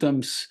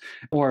symptoms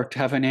or to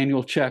have an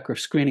annual check or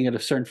screening at a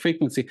certain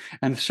frequency.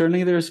 And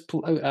certainly there's,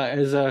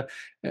 as a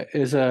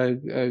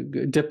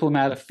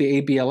diplomat of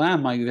the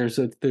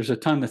ABLM, there's a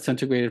ton that's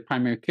integrated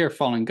primary care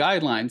following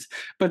guidelines.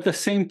 But at the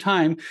same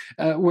time,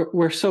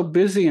 we're so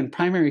busy in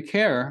primary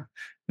care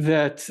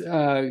that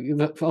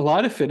a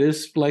lot of it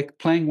is like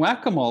playing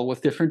whack-a-mole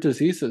with different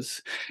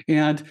diseases.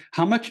 And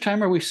how much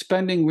time are we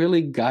spending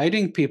really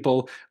guiding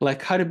people,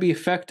 like how to be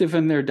effective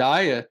in their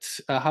diet,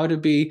 how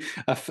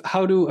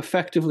to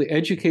effectively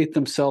educate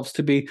themselves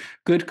to be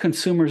good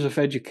consumers of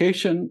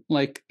education,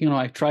 like, you know,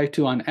 I try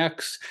to on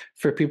X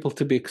for people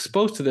to be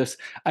exposed to this.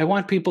 I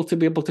want people to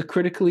be able to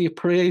critically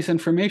appraise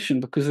information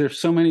because there's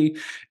so many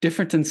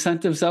different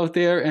incentives out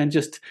there and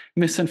just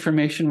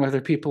misinformation, whether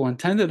people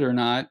intend it or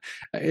not.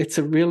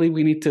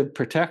 We need to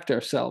protect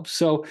ourselves.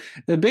 So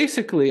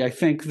basically, I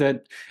think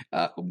that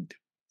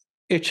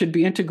it should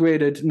be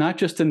integrated not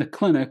just in the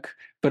clinic,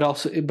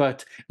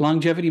 but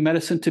longevity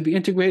medicine to be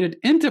integrated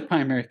into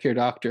primary care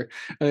doctor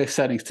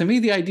settings. To me,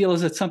 the ideal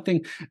is it's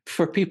something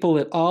for people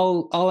that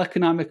all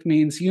economic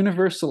means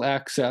universal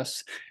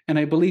access. And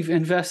I believe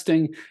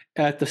investing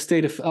at the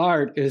state of the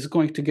art is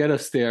going to get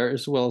us there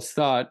as well as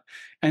thought.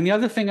 And the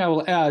other thing I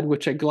will add,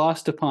 which I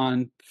glossed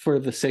upon for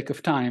the sake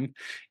of time,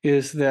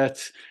 is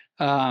that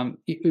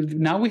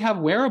now we have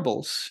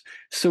wearables,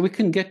 so we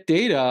can get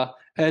data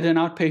at an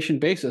outpatient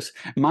basis.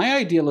 My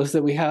ideal is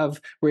that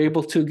we're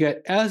able to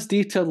get as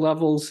detailed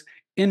levels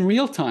in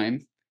real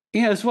time,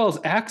 as well as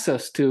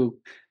access to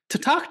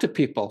talk to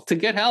people, to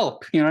get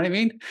help, you know what I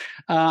mean,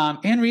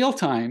 in real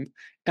time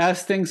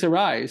as things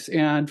arise,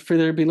 and for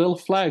there to be little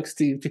flags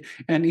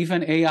and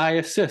even AI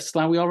assists.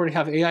 Now we already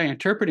have AI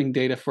interpreting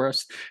data for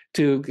us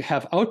to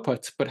have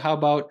outputs, but how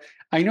about,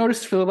 I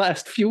noticed for the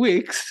last few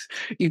weeks,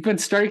 you've been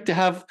starting to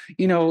have,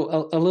 a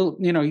little,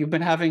 you've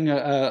been having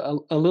a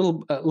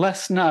little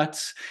less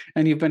nuts,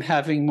 and you've been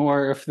having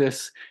more of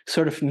this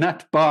sort of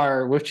nut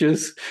bar, which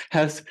has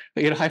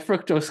high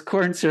fructose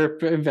corn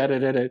syrup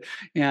embedded in it.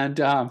 And,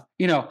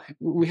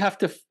 we have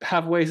to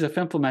have ways of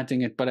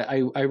implementing it. But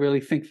I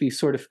really think these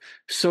sort of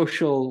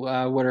social,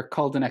 what are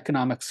called in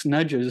economics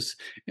nudges,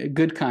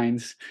 good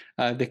kinds,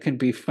 they can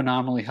be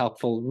phenomenally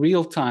helpful,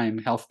 real-time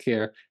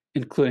healthcare,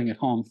 including at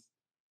home.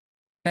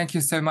 Thank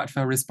you so much for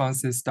your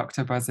responses,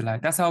 Dr.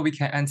 Barzilai. That's all we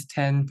can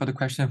entertain for the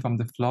question from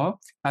the floor.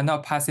 I'll now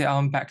pass it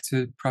on back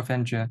to Prof.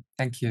 Andrea.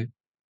 Thank you.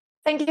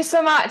 Thank you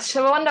so much.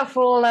 A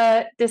wonderful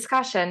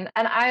discussion.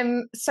 And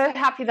I'm so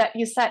happy that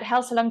you said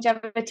health and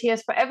longevity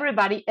is for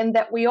everybody, and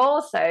that we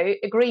also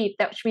agreed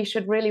that we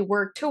should really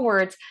work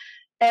towards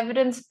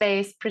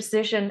evidence-based,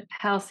 precision,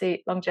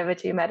 healthy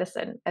longevity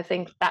medicine. I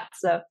think that's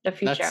the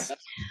future.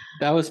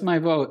 That was my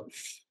vote.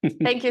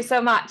 Thank you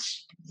so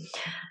much.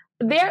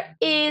 There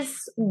is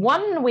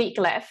 1 week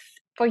left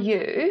for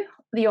you,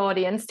 the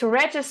audience, to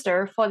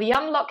register for the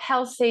Unlock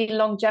Healthy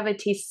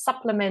Longevity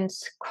Supplement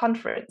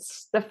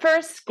Conference, the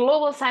first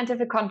global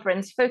scientific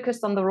conference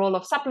focused on the role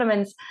of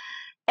supplements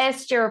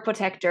as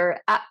geroprotector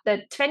at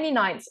the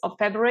 29th of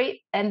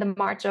February and the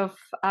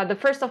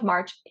 1st of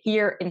March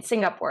here in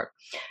Singapore.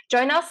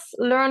 Join us,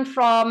 learn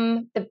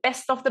from the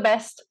best,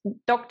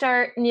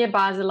 Dr. David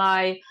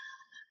Barzilai,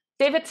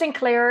 David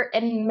Sinclair,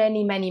 and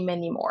many, many,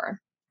 many more.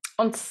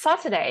 On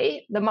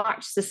Saturday, the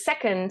March the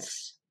 2nd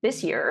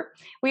this year,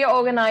 we are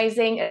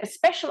organizing a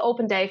special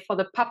open day for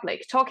the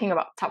public talking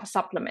about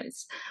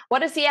supplements.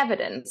 What is the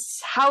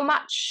evidence? How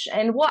much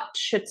and what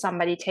should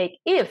somebody take,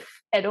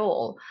 if at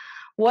all?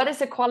 What is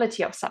the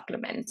quality of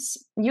supplements?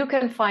 You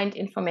can find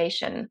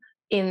information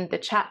in the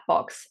chat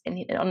box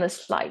on the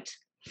slide.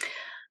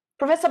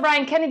 Professor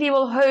Brian Kennedy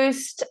will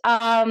host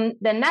the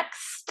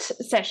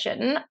next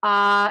session,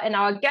 and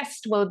our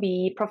guest will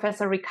be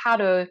Professor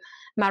Riccardo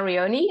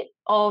Marioni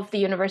of the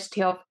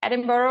University of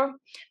Edinburgh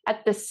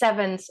at the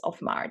 7th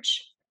of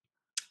March.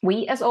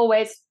 We, as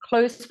always,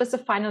 close with the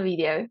final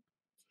video.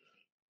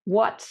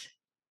 What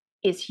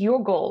is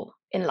your goal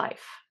in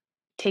life?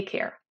 Take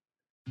care.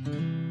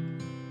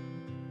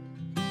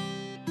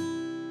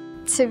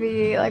 To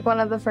be like one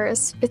of the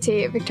first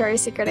petite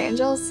Victoria's Secret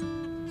angels.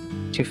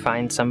 To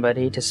find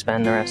somebody to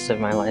spend the rest of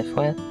my life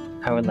with.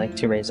 I would like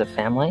to raise a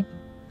family,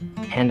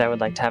 and I would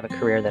like to have a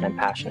career that I'm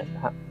passionate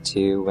about.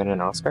 To win an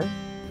Oscar.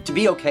 To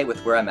be okay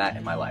with where I'm at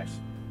in my life.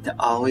 To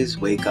always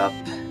wake up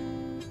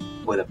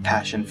with a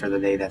passion for the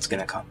day that's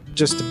going to come.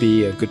 Just to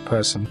be a good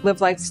person.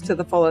 Live life to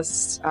the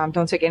fullest.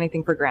 Don't take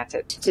anything for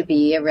granted. To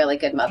be a really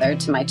good mother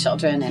to my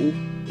children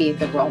and be a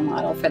good role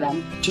model for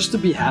them. Just to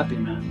be happy,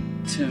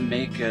 man. To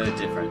make a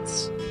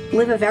difference.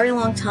 Live a very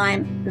long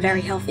time,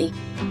 very healthy.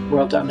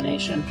 World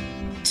domination.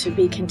 To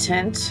be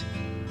content.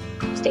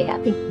 Stay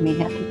happy, be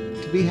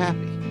happy. To be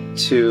happy.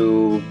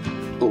 To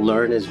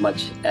learn as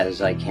much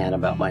as I can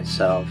about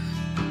myself,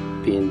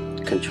 be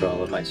in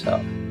control of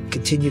myself.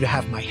 Continue to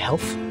have my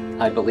health.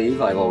 I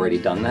believe I've already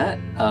done that.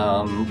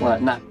 Well,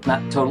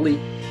 not totally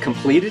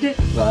completed it,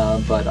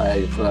 but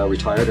I've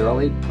retired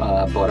early,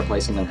 bought a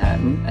place in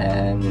Manhattan,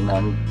 and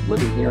I'm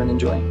living here and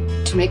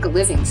enjoying. To make a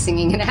living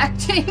singing and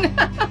acting.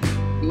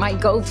 My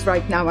goals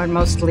right now are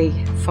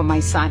mostly for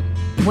my son.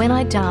 When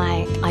I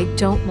die, I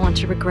don't want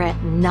to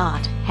regret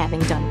not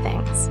having done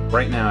things.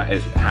 Right now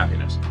is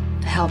happiness.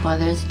 Help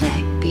others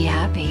day. Be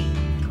happy.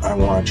 I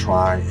want to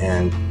try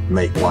and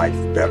make life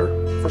better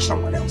for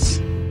someone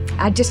else.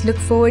 I just look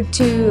forward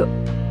to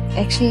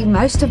actually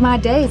most of my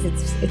days.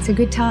 It's a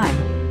good time.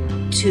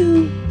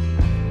 To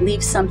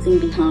leave something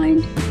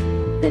behind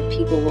that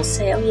people will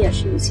say, oh yeah,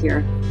 she was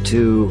here.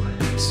 To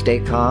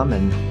stay calm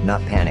and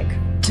not panic.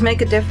 To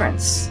make a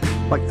difference.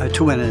 Like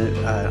to win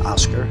an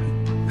Oscar.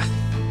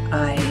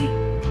 I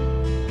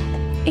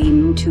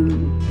aim to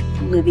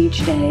live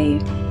each day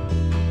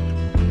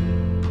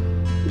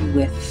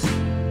with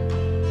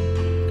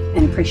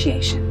an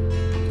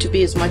appreciation. To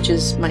be as much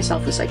as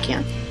myself as I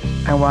can.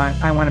 I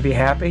want to be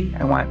happy.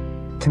 I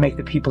want to make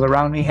the people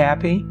around me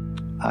happy.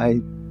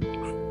 I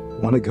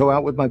want to go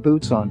out with my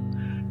boots on.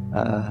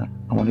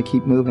 I want to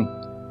keep moving.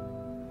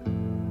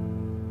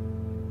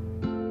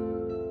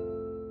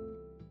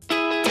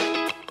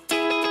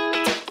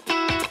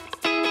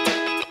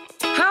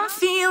 I'm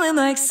feeling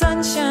like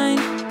sunshine,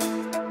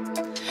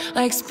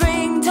 like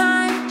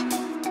springtime,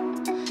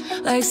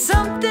 like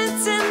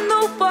something's in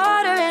the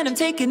water and I'm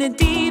taking a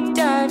deep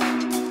dive.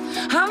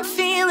 I'm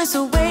feeling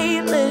so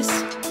weightless,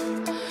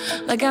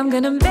 like I'm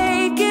gonna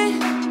make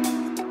it,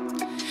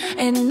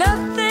 and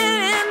nothing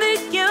in the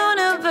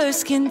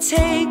universe can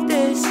take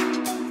this.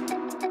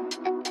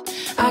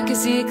 I can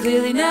see it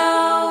clearly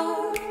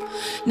now,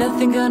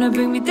 nothing gonna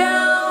bring me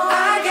down.